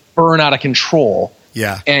burn out of control.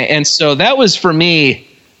 Yeah. And so that was for me,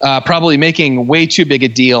 probably making way too big a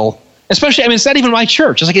deal. Especially, it's not even my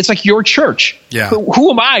church. It's like your church. Yeah. Who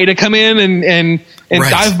am I to come in and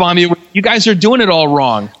dive bomb you? You guys are doing it all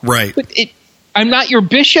wrong. Right. But I'm not your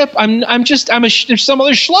bishop. I'm some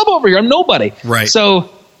other schlub over here. I'm nobody. Right. So,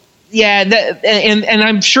 and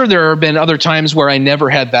I'm sure there have been other times where I never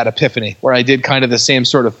had that epiphany, where I did kind of the same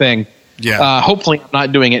sort of thing. Yeah. Hopefully, I'm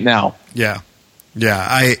not doing it now. Yeah.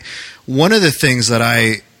 Yeah. One of the things that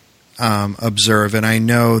I observe, and I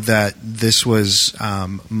know that this was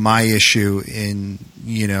my issue in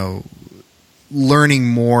learning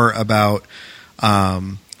more about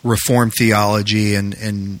Reformed theology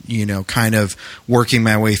and kind of working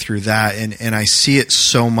my way through that, and I see it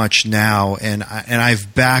so much now, and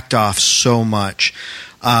I've backed off so much.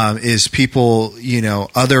 Is people,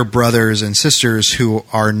 other brothers and sisters who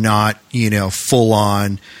are not, full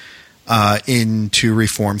on into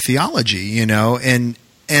Reformed theology,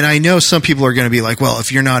 and I know some people are going to be like, well,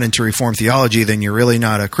 if you're not into Reformed theology, then you're really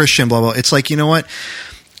not a Christian, blah, blah. It's like, you know what?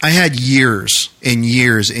 I had years and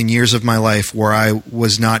years and years of my life where I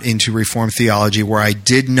was not into Reformed theology, where I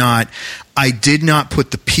did not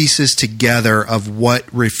put the pieces together of what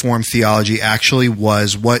Reformed theology actually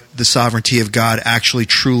was, what the sovereignty of God actually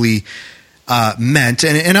truly meant.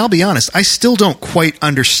 And I'll be honest, I still don't quite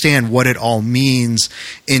understand what it all means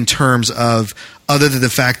in terms of, other than the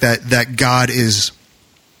fact that God is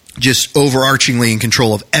just overarchingly in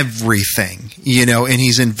control of everything, and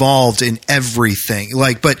he's involved in everything.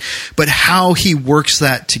 But how he works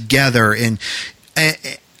that together, and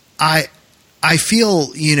I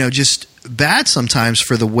feel, just bad sometimes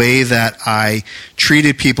for the way that I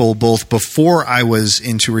treated people both before I was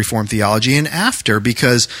into Reformed theology and after,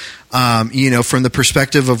 because from the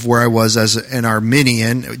perspective of where I was as an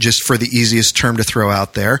Arminian, just for the easiest term to throw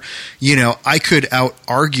out there, I could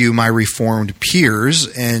out-argue my Reformed peers.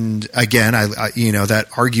 And again, I that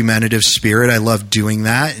argumentative spirit, I love doing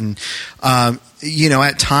that. And,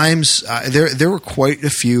 at times there were quite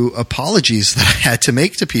a few apologies that I had to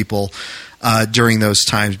make to people during those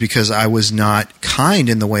times, because I was not kind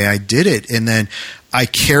in the way I did it. And then I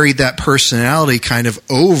carried that personality kind of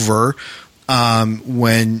over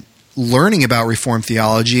when learning about Reformed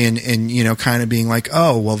theology and you know, kind of being like,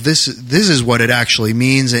 oh, well, this is what it actually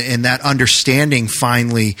means, and that understanding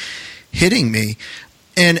finally hitting me.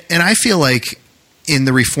 And I feel like in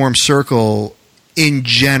the Reformed circle, in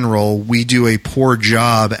general, we do a poor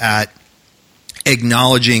job at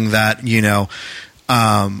acknowledging that, you know,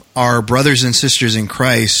 our brothers and sisters in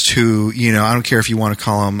Christ who, you know, I don't care if you want to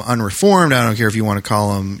call them unreformed, I don't care if you want to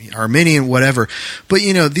call them Arminian, whatever, but,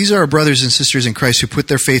 you know, these are our brothers and sisters in Christ who put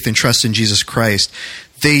their faith and trust in Jesus Christ.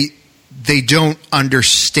 They don't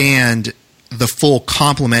understand the full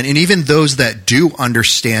complement, and even those that do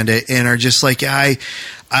understand it and are just like, I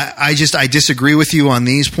disagree with you on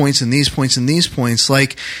these points and these points and these points.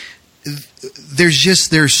 Like,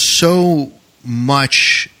 there's so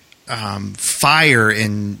much fire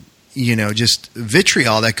and, you know, just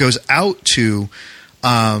vitriol that goes out to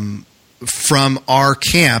from our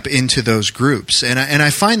camp into those groups, and I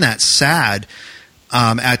find that sad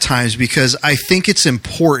at times, because I think it's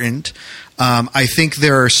important. I think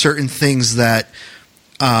there are certain things that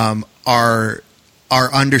are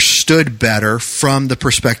understood better from the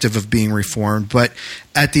perspective of being Reformed, but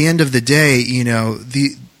at the end of the day, you know,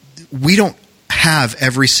 we don't have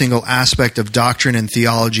every single aspect of doctrine and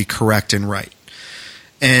theology correct and right.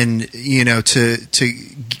 And, you know, to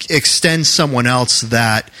extend someone else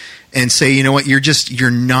that and say, you know what, you're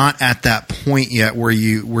not at that point yet where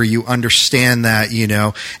you understand that, you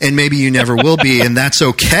know, and maybe you never will be, and that's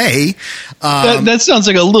okay. That sounds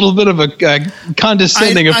like a little bit of a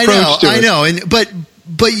condescending approach to it. I know, but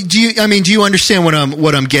do you understand what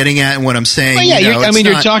I'm getting at and what I'm saying? Well, yeah,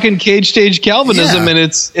 you're talking cage stage Calvinism, and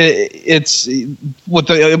it's what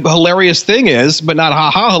the hilarious thing is, but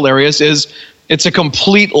not hilarious is. It's a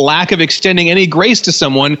complete lack of extending any grace to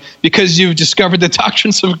someone because you've discovered the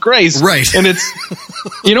doctrines of grace. Right. And it's,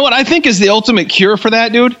 you know what I think is the ultimate cure for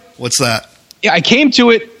that, dude? What's that? Yeah, I came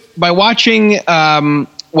to it by watching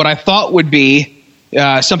what I thought would be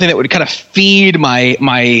something that would kind of feed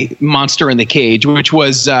my monster in the cage, which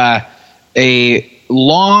was a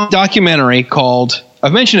long documentary called,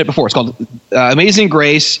 I've mentioned it before, it's called Amazing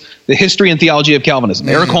Grace, The History and Theology of Calvinism.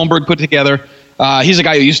 Eric Holmberg put it together. He's a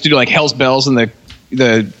guy who used to do like Hell's Bells and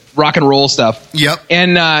the rock and roll stuff. Yep.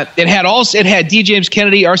 And it had D. James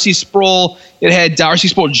Kennedy, R.C. Sproul. It had R.C.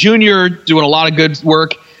 Sproul Jr. doing a lot of good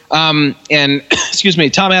work. And excuse me,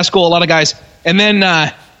 Tom Ascol, a lot of guys. And then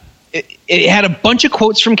it had a bunch of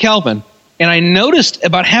quotes from Calvin. And I noticed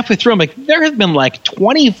about halfway through, I'm like, there have been like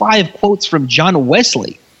 25 quotes from John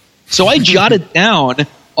Wesley. So I jotted down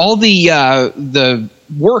all the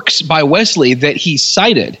works by Wesley that he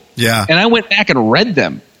cited. Yeah. And I went back and read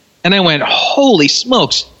them. And I went, holy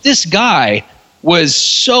smokes, this guy was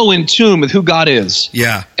so in tune with who God is.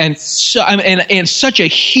 Yeah. And so and such a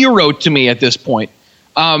hero to me at this point.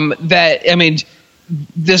 That, I mean,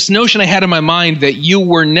 this notion I had in my mind that you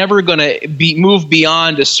were never going to move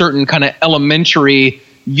beyond a certain kind of elementary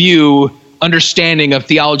understanding of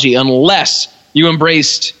theology unless you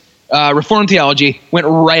embraced Reformed theology, went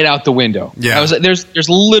right out the window. Yeah. I was like, there's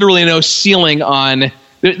literally no ceiling on.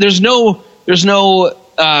 There's no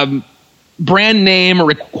brand name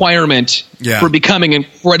requirement for becoming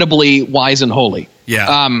incredibly wise and holy.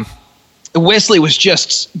 Yeah. Wesley was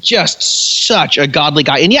just such a godly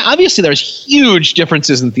guy, and yeah, obviously there's huge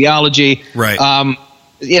differences in theology. Right.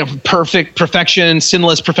 Perfection,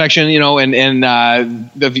 sinless perfection, and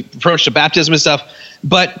the approach to baptism and stuff,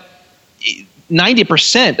 but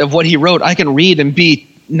 90% of what he wrote, I can read and be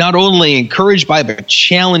not only encouraged by, but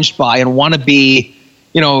challenged by, and want to be,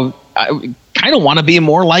 I kind of want to be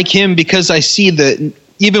more like him, because I see that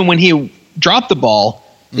even when he dropped the ball,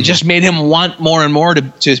 it just made him want more and more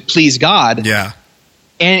to please God. Yeah.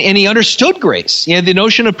 And he understood grace. The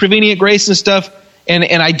notion of prevenient grace and stuff. And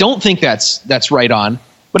I don't think that's right on.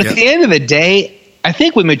 But at the end of the day, I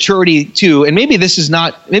think with maturity too, and maybe this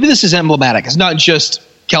is emblematic. It's not just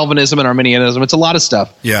Calvinism and Arminianism. It's a lot of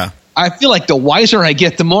stuff. Yeah. I feel like the wiser I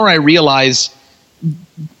get, the more I realize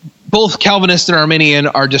both Calvinist and Arminian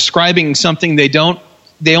are describing something they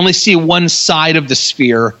only see one side of the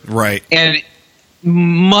sphere. Right. And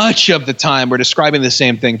much of the time we're describing the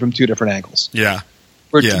same thing from two different angles. Yeah.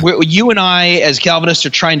 You and I as Calvinists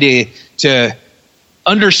are trying to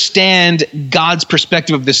understand God's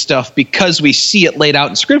perspective of this stuff because we see it laid out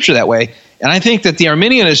in Scripture that way. And I think that the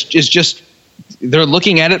Arminian is just, they're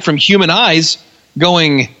looking at it from human eyes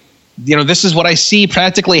going, this is what I see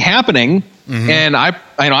practically happening. Mm-hmm. And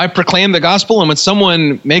I proclaim the gospel. And when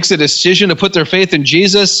someone makes a decision to put their faith in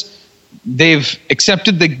Jesus, they've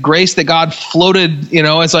accepted the grace that God floated,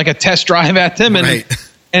 as like a test drive at them. And, right.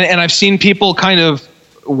 and I've seen people kind of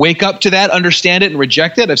wake up to that, understand it, and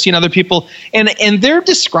reject it. I've seen other people, and they're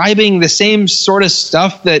describing the same sort of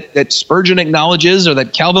stuff that Spurgeon acknowledges or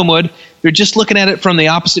that Calvin would. They're just looking at it from the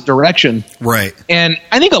opposite direction. Right. And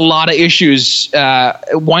I think a lot of issues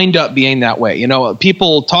wind up being that way. You know,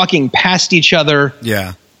 people talking past each other.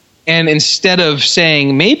 Yeah. And instead of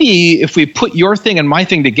saying, maybe if we put your thing and my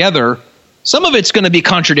thing together, some of it's going to be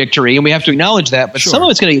contradictory, and we have to acknowledge that, but some of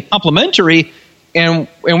it's going to be complementary, and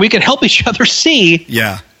we can help each other see.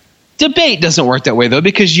 Yeah. Debate doesn't work that way, though,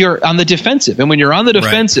 because you're on the defensive. And when you're on the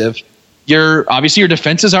defensive, obviously your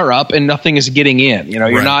defenses are up and nothing is getting in. You know,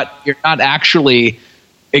 you're not actually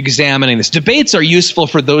examining this. Debates are useful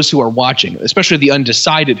for those who are watching, especially the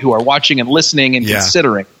undecided who are watching and listening and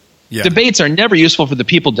considering. Yeah. Debates are never useful for the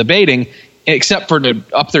people debating, except for to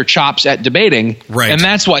up their chops at debating. Right. And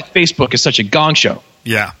that's why Facebook is such a gong show.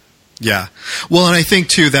 Yeah. Yeah. Well, and I think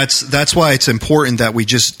too that's why it's important that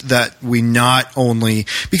we not only,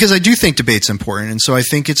 because I do think debate's important, and so I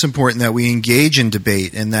think it's important that we engage in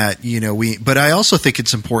debate, and that, you know, but I also think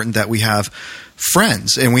it's important that we have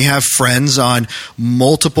friends, and we have friends on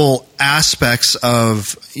multiple aspects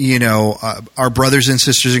of, you know, our brothers and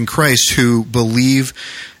sisters in Christ who believe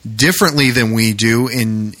differently than we do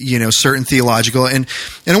in, you know, certain theological, and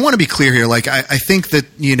I want to be clear here. Like, I think that,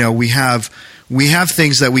 you know, we have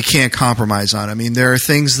things that we can't compromise on. I mean, there are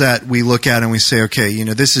things that we look at and we say, okay, you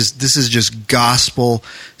know, this is just gospel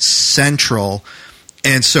central,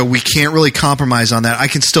 and so we can't really compromise on that. I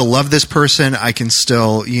can still love this person. I can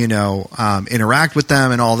still, you know, interact with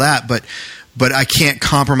them and all that, but I can't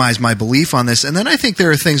compromise my belief on this. And then I think there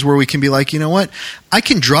are things where we can be like, you know what, I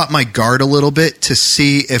can drop my guard a little bit to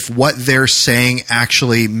see if what they're saying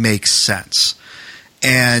actually makes sense,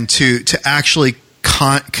 and to actually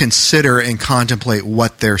consider and contemplate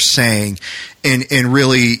what they're saying, and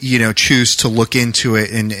really, you know, choose to look into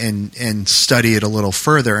it and study it a little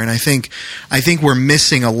further. And I think we're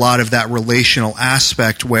missing a lot of that relational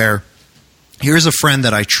aspect where here's a friend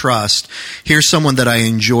that I trust, here's someone that I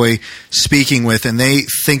enjoy speaking with, and they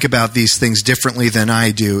think about these things differently than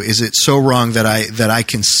I do. Is it so wrong that I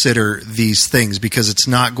consider these things? Because it's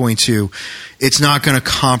not going to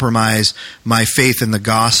compromise my faith in the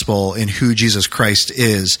gospel and who Jesus Christ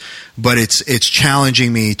is, but it's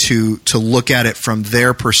challenging me to look at it from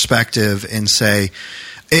their perspective and say,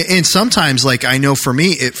 and sometimes, like, I know for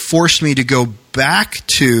me, it forced me to go back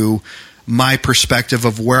to my perspective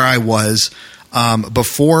of where I was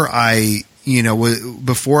before I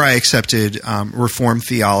accepted Reformed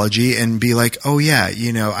theology, and be like, oh yeah,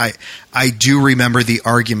 you know, I do remember the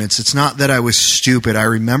arguments. It's not that I was stupid. I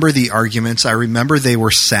remember the arguments. I remember they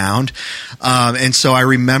were sound, and so I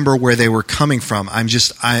remember where they were coming from.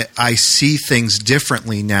 I see things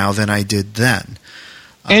differently now than I did then.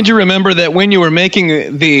 And you remember that when you were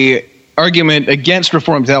making the argument against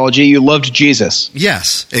Reformed theology, you loved Jesus.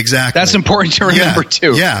 Yes, exactly. That's important to remember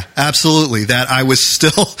too. Yeah, absolutely. That I was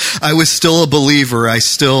still a believer. I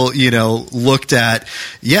still, you know, looked at,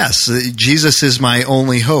 yes, Jesus is my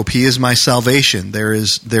only hope. He is my salvation. There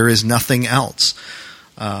is nothing else.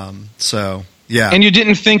 So yeah. And you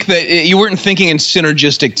didn't think that you weren't thinking in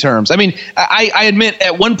synergistic terms. I mean, I admit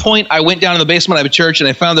at one point I went down in the basement of a church and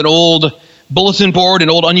I found an old bulletin board, an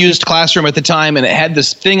old unused classroom at the time, and it had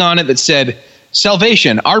this thing on it that said,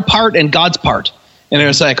 salvation, our part and God's part. And it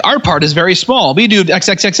was like, our part is very small. We do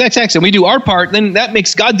XXXXX, and we do our part, then that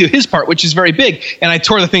makes God do his part, which is very big. And I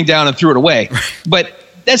tore the thing down and threw it away. But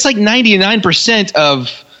that's like 99%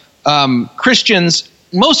 of Christians,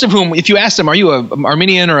 most of whom, if you ask them, are you an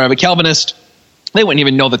Arminian or a Calvinist, they wouldn't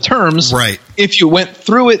even know the terms. Right. If you went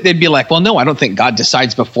through it, they'd be like, well, no, I don't think God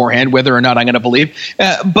decides beforehand whether or not I'm going to believe.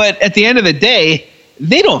 But at the end of the day,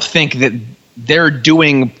 they don't think that they're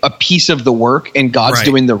doing a piece of the work and God's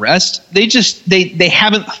doing the rest. They just they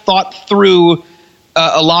haven't thought through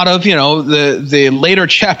a lot of, you know, the later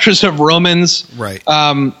chapters of Romans. Right.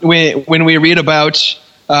 When we read about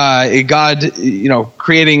God, you know,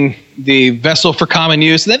 creating the vessel for common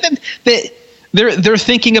use, they're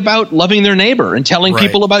thinking about loving their neighbor and telling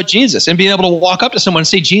people about Jesus and being able to walk up to someone and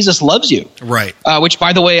say, Jesus loves you. Right. Which,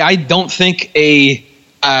 by the way, I don't think a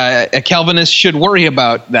Calvinist should worry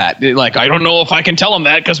about that. Like, I don't know if I can tell them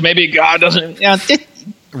that because maybe God doesn't.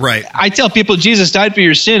 Right. I tell people Jesus died for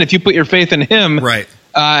your sin if you put your faith in him. Right.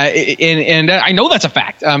 And I know that's a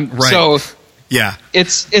fact. So yeah,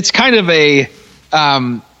 it's kind of a.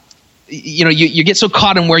 You know, you get so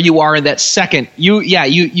caught in where you are in that second.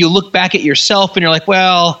 You look back at yourself and you're like,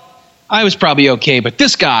 well, I was probably okay, but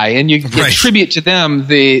this guy, and you attribute to them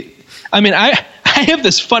I have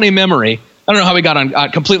this funny memory. I don't know how we got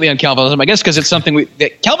on completely on Calvinism. I guess because it's something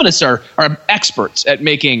that Calvinists are experts at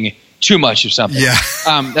making too much of something. Yeah.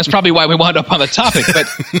 That's probably why we wound up on the topic. But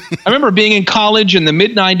I remember being in college in the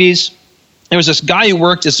mid-'90s. There was this guy who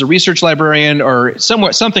worked as a research librarian or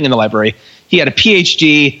something in the library. He had a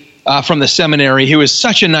PhD from the seminary. He was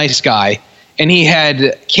such a nice guy. And he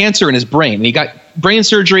had cancer in his brain. And he got brain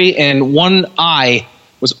surgery, and one eye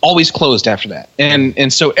was always closed after that.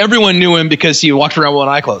 And so everyone knew him because he walked around with one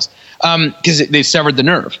eye closed because they severed the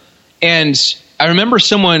nerve. And I remember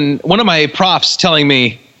one of my profs telling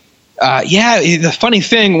me, the funny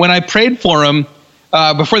thing, when I prayed for him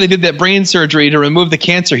before they did that brain surgery to remove the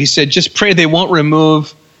cancer, he said, just pray they won't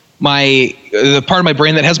remove the part of my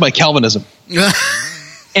brain that has my Calvinism.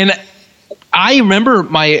 And I remember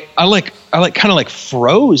I kind of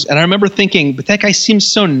froze, and I remember thinking, but that guy seems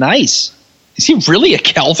so nice. Is he really a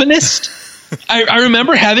Calvinist? I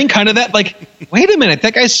remember having kind of that, wait a minute,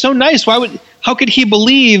 that guy's so nice. How could he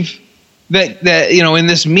believe that in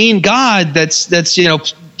this mean God that's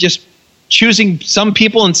just choosing some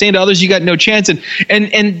people and saying to others you got no chance? And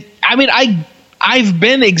I mean, I've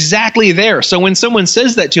been exactly there. So when someone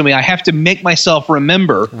says that to me, I have to make myself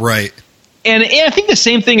remember. Right. And I think the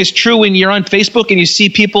same thing is true when you're on Facebook and you see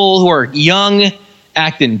people who are young,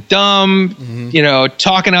 acting dumb,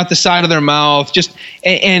 talking out the side of their mouth.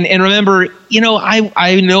 And remember,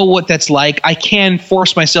 I know what that's like. I can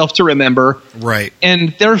force myself to remember. Right.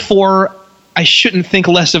 And therefore, I shouldn't think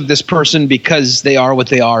less of this person because they are what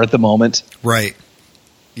they are at the moment. Right.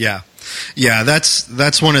 Yeah. Yeah.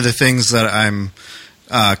 That's one of the things that I'm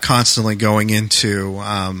constantly going into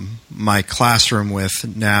my classroom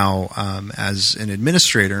with now as an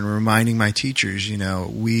administrator, and reminding my teachers,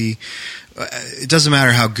 it doesn't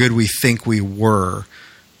matter how good we think we were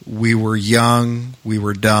young, we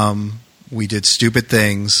were dumb, we did stupid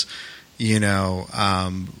things, we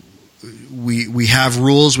have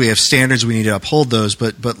rules, we have standards, we need to uphold those,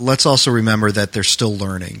 but let's also remember that they're still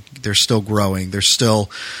learning, they're still growing, they're still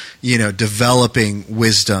developing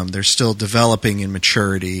wisdom, they're still developing in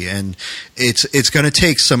maturity, and it's going to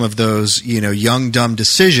take some of those young dumb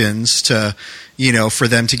decisions to for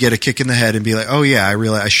them to get a kick in the head and be like, oh yeah, I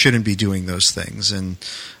realize I shouldn't be doing those things, and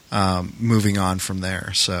moving on from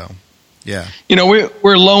there. So yeah,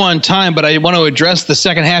 we're low on time, but I want to address the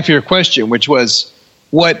second half of your question, which was,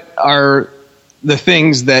 what are the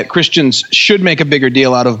things that Christians should make a bigger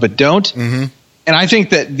deal out of but don't? Mm-hmm. And I think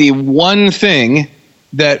that the one thing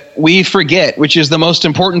that we forget, which is the most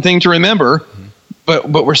important thing to remember, mm-hmm.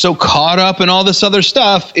 but we're so caught up in all this other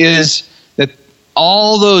stuff, is that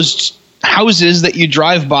all those houses that you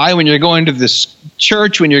drive by when you're going to this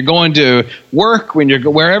church, when you're going to work, when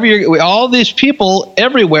you're wherever you're, all these people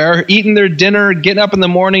everywhere eating their dinner, getting up in the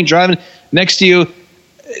morning, driving next to you,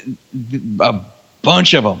 a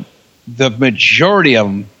bunch of them, the majority of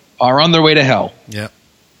them are on their way to hell. Yeah.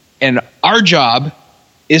 And our job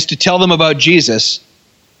is to tell them about Jesus.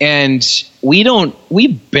 And we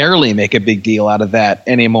barely make a big deal out of that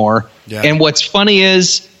anymore. Yeah. And what's funny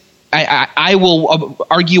is I will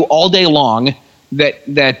argue all day long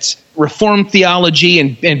that Reformed theology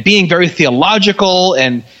and being very theological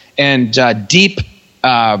and deep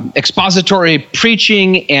expository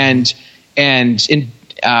preaching and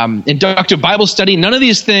inductive Bible study, none of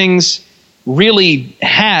these things really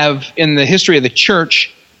have in the history of the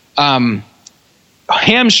church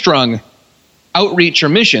hamstrung outreach or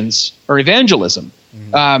missions or evangelism.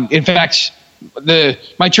 Mm-hmm. In fact,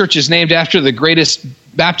 my church is named after the greatest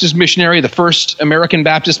Baptist missionary, the first American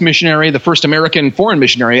Baptist missionary, the first American foreign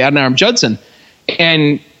missionary, Adoniram Judson,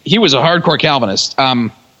 and he was a hardcore Calvinist.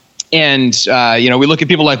 We look at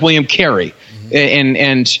people like William Carey, mm-hmm.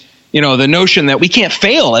 and the notion that we can't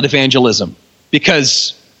fail at evangelism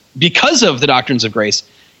because of the doctrines of grace.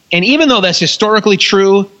 And even though that's historically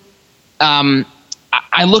true, I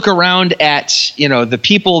look around at, the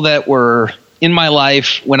people that were in my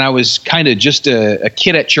life when I was kind of just a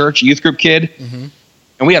kid at church, a youth group kid, mm-hmm.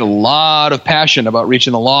 and we had a lot of passion about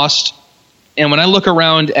reaching the lost. And when I look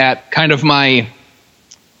around at kind of my,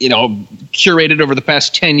 curated over the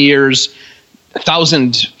past 10 years,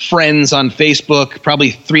 1,000 friends on Facebook,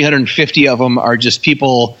 probably 350 of them are just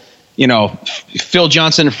people, Phil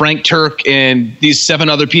Johnson, Frank Turk, and these 7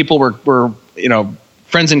 other people were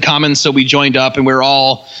friends in common. So we joined up and we're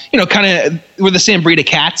all, we're the same breed of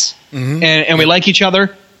cats, mm-hmm. and we like each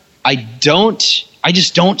other. I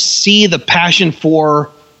just don't see the passion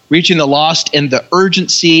for reaching the lost and the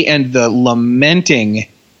urgency and the lamenting.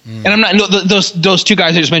 And I'm not those 2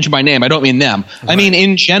 guys I just mentioned by name. I don't mean them. Right. I mean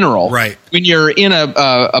in general. Right. When you're in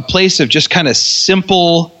a place of just kind of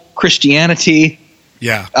simple Christianity,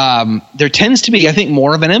 yeah. There tends to be, I think,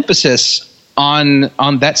 more of an emphasis on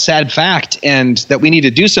that sad fact, and that we need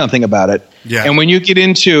to do something about it. Yeah. And when you get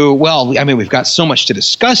into, well, I mean, we've got so much to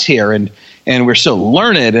discuss here, and we're so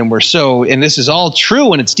learned, and and this is all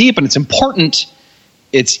true, and it's deep, and it's important.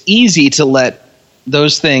 It's easy to let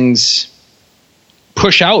those things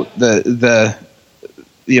push out the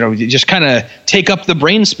just kind of take up the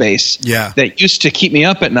brain space that used to keep me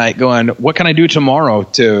up at night going, what can I do tomorrow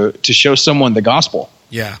to show someone the gospel?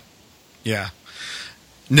 Yeah. Yeah.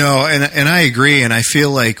 No, and I agree, and I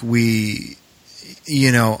feel like we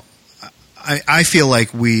feel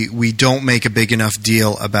like we don't make a big enough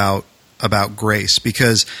deal about grace,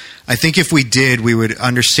 because I think if we did, we would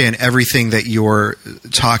understand everything that you're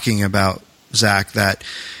talking about, Zach, that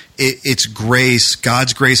it's grace,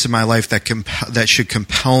 God's grace in my life that should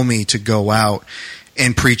compel me to go out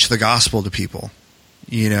and preach the gospel to people.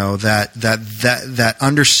 That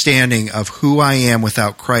understanding of who I am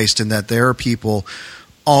without Christ, and that there are people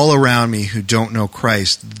all around me who don't know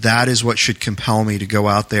Christ, that is what should compel me to go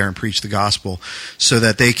out there and preach the gospel, so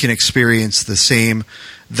that they can experience that same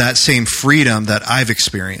freedom that I've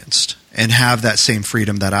experienced, and have that same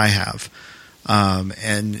freedom that I have.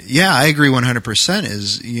 And yeah, I agree 100%.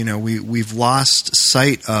 Is we've lost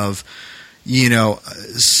sight of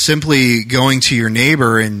simply going to your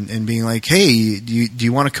neighbor and being like, hey, do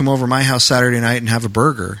you want to come over my house Saturday night and have a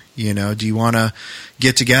burger? Do you want to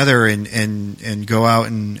get together and go out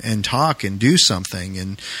and talk and do something?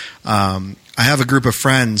 And I have a group of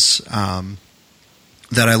friends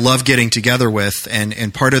that I love getting together with,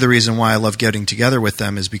 and part of the reason why I love getting together with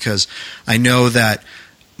them is because I know that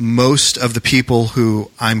most of the people who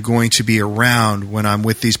I'm going to be around when I'm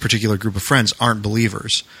with these particular group of friends aren't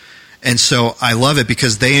believers. And so I love it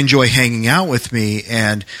because they enjoy hanging out with me,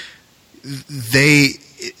 and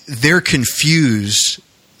they're confused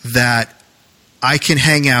that I can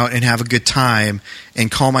hang out and have a good time and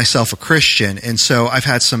call myself a Christian. And so I've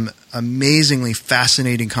had some amazingly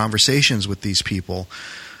fascinating conversations with these people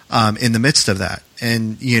in the midst of that.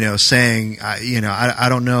 And, saying, I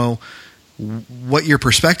don't know what your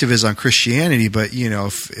perspective is on Christianity, but,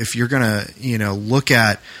 if you're going to, look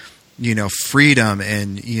at, freedom,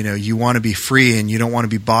 and, you want to be free, and you don't want to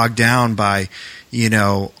be bogged down by,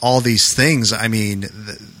 all these things. I mean,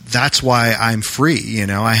 that's why I'm free.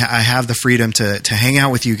 I have the freedom to hang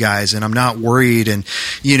out with you guys, and I'm not worried. And,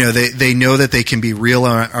 they know that they can be real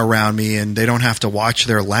around me, and they don't have to watch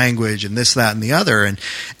their language and this, that, and the other. And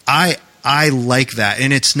I like that.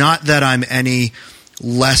 And it's not that I'm any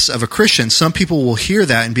less of a Christian. Some people will hear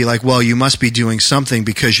that and be like, well, you must be doing something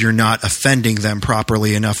because you're not offending them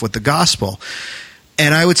properly enough with the gospel.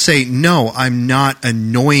 And I would say, no, I'm not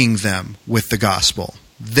annoying them with the gospel.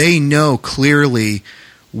 They know clearly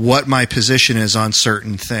what my position is on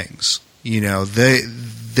certain things. They'll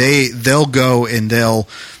go and they'll,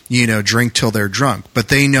 drink till they're drunk, but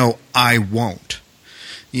they know I won't,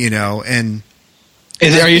 and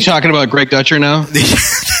are you talking about Greg Dutcher now?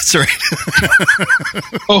 That's right.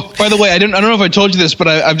 Oh, by the way, I don't know if I told you this, but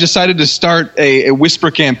I've decided to start a whisper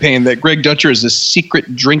campaign that Greg Dutcher is a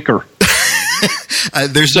secret drinker.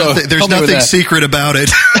 There's nothing secret about it.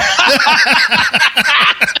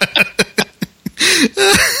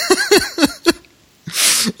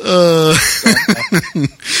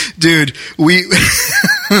 Dude,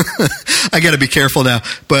 I got to be careful now.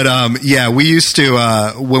 But we used to,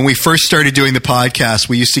 when we first started doing the podcast,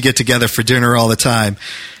 we used to get together for dinner all the time.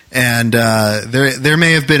 And there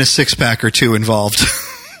may have been a 6-pack or 2 involved.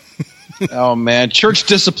 Oh, man. Church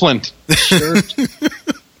discipline. Church.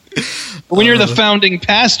 When you're the founding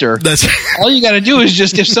pastor, all you got to do is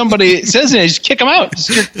just, if somebody says it, just kick them out.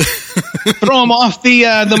 Just throw them off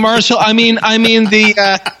the Mars Hill.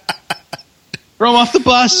 Throw them off the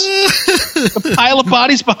bus. The pile of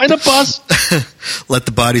bodies behind the bus. Let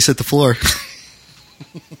the bodies hit the floor.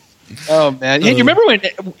 Oh, man. Yeah, you remember when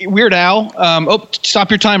Weird Al... stop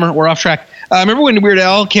your timer. We're off track. Remember when Weird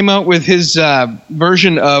Al came out with his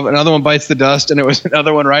version of Another One Bites the Dust, and it was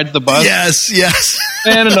Another One Rides the Bus? Yes.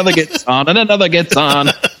 And another gets on, and another gets on.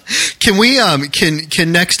 Can we...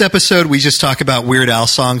 Can next episode we just talk about Weird Al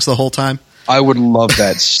songs the whole time? I would love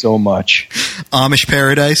that so much. Amish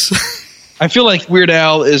Paradise? I feel like Weird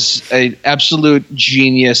Al is an absolute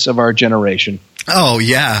genius of our generation. Oh,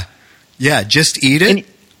 yeah. Yeah, just eat it. And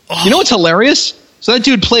you know what's hilarious? So that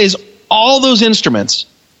dude plays all those instruments,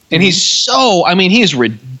 and he's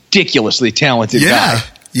ridiculously talented guy.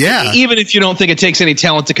 Yeah. Even if you don't think it takes any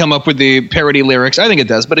talent to come up with the parody lyrics, I think it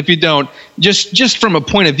does. But if you don't, just from a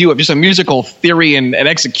point of view of just a musical theory and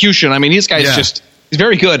execution, I mean, this guy's he's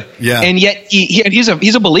very good. Yeah. And yet he's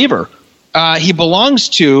a believer. He belongs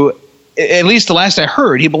to, at least the last I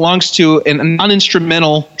heard, he belongs to a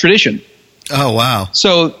non-instrumental tradition. Oh, wow.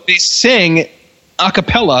 So they sing a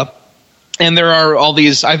cappella, and there are all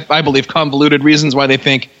these, I believe, convoluted reasons why they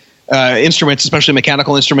think instruments, especially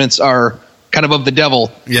mechanical instruments, are kind of the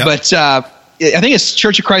devil. Yep. But I think it's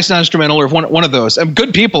Church of Christ Non-Instrumental or one of those.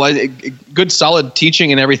 Good people, good solid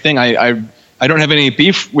teaching and everything. I don't have any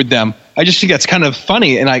beef with them. I just think that's kind of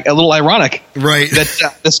funny and a little ironic. Right.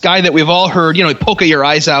 That this guy that we've all heard, poke your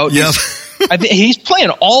eyes out. Yep. He's playing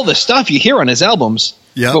all the stuff you hear on his albums.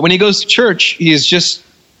 Yep. But when he goes to church, he's just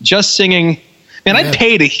singing. And I'd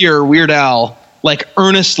pay to hear Weird Al like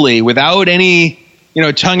earnestly, without any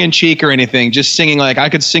tongue in cheek or anything, just singing like "I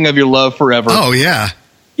Could Sing of Your Love Forever." Oh yeah.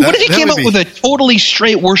 What if he came up with a totally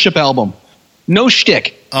straight worship album, no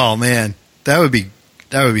shtick? Oh man, that would be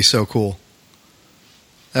so cool.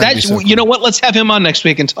 You know what? Let's have him on next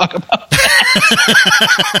week and talk about that.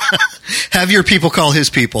 Have your people call his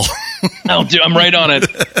people. I'm right on it.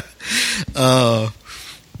 Oh,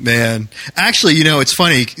 man. Actually, it's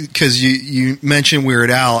funny because you mentioned Weird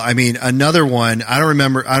Al. I mean, another one, I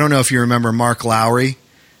don't know if you remember Mark Lowry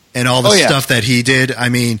and all the stuff that he did. I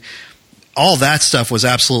mean, all that stuff was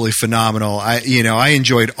absolutely phenomenal. I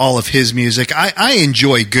enjoyed all of his music. I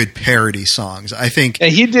enjoy good parody songs. I think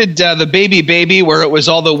he did the Baby Baby, where it was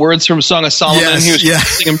all the words from Song of Solomon. Yes, he was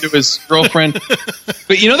singing them to his girlfriend. But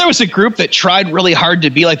there was a group that tried really hard to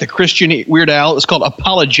be like the Christian Weird Al. It was called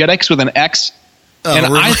Apologetics with an X. Oh, and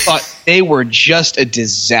really? I thought they were just a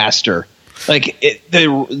disaster. Like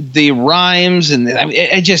the rhymes and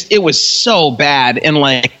it was so bad. And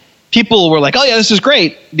like people were like, "Oh yeah, this is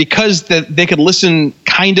great," because they could listen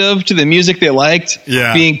kind of to the music they liked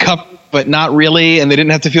being covered, but not really, and they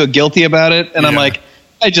didn't have to feel guilty about it. And I'm like,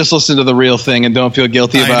 I just listen to the real thing and don't feel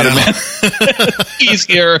guilty about it, man.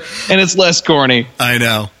 Easier and it's less corny. I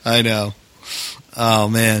know. Oh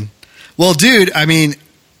man. Well, dude, I mean,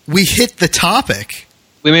 we hit the topic.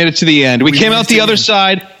 We made it to the end. We came out the other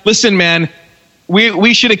side. Listen, man,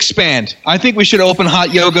 we should expand. I think we should open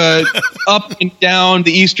hot yoga up and down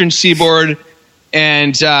the eastern seaboard,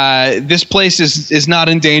 and this place is not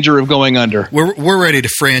in danger of going under. We're ready to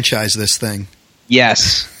franchise this thing.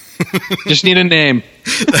 Yes. Just need a name.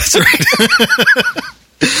 That's right.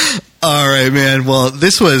 All right, man. Well,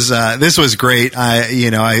 this was great.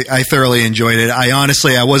 I thoroughly enjoyed it.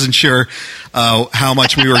 I wasn't sure how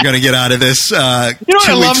much we were going to get out of this. 2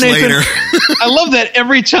 weeks later, I love that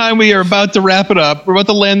every time we are about to wrap it up, we're about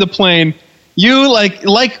to land the plane. You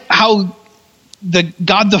like how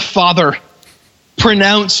God the Father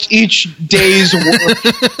pronounced each day's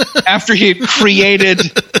work after he had created,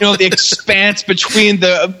 the expanse between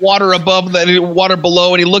the water above and the water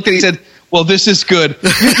below, and he looked at it and he said, "Well, this is good."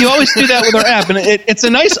 You always do that with our app, and it's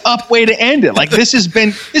a nice up way to end it. Like this has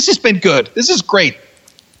been good. This is great.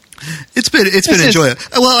 It's been enjoyable.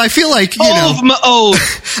 Well, I feel like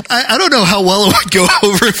I don't know how well it would go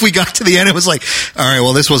over if we got to the end. It was like, all right,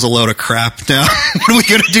 well, this was a load of crap. Now, what are we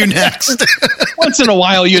going to do next? Once in a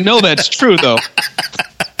while, that's true, though.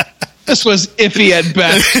 This was iffy at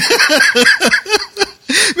best.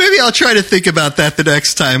 Maybe I'll try to think about that the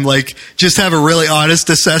next time. Like, just have a really honest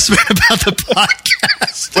assessment about the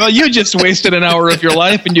podcast. Well, you just wasted an hour of your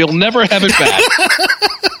life, and you'll never have it back.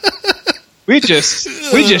 We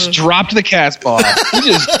just dropped the Casbah.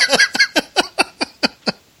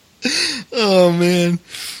 Oh man.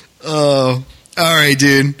 Oh, all right,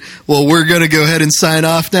 dude. Well, we're gonna go ahead and sign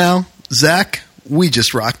off now. Zach, we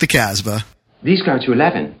just rocked the Casbah. Please go to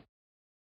 11.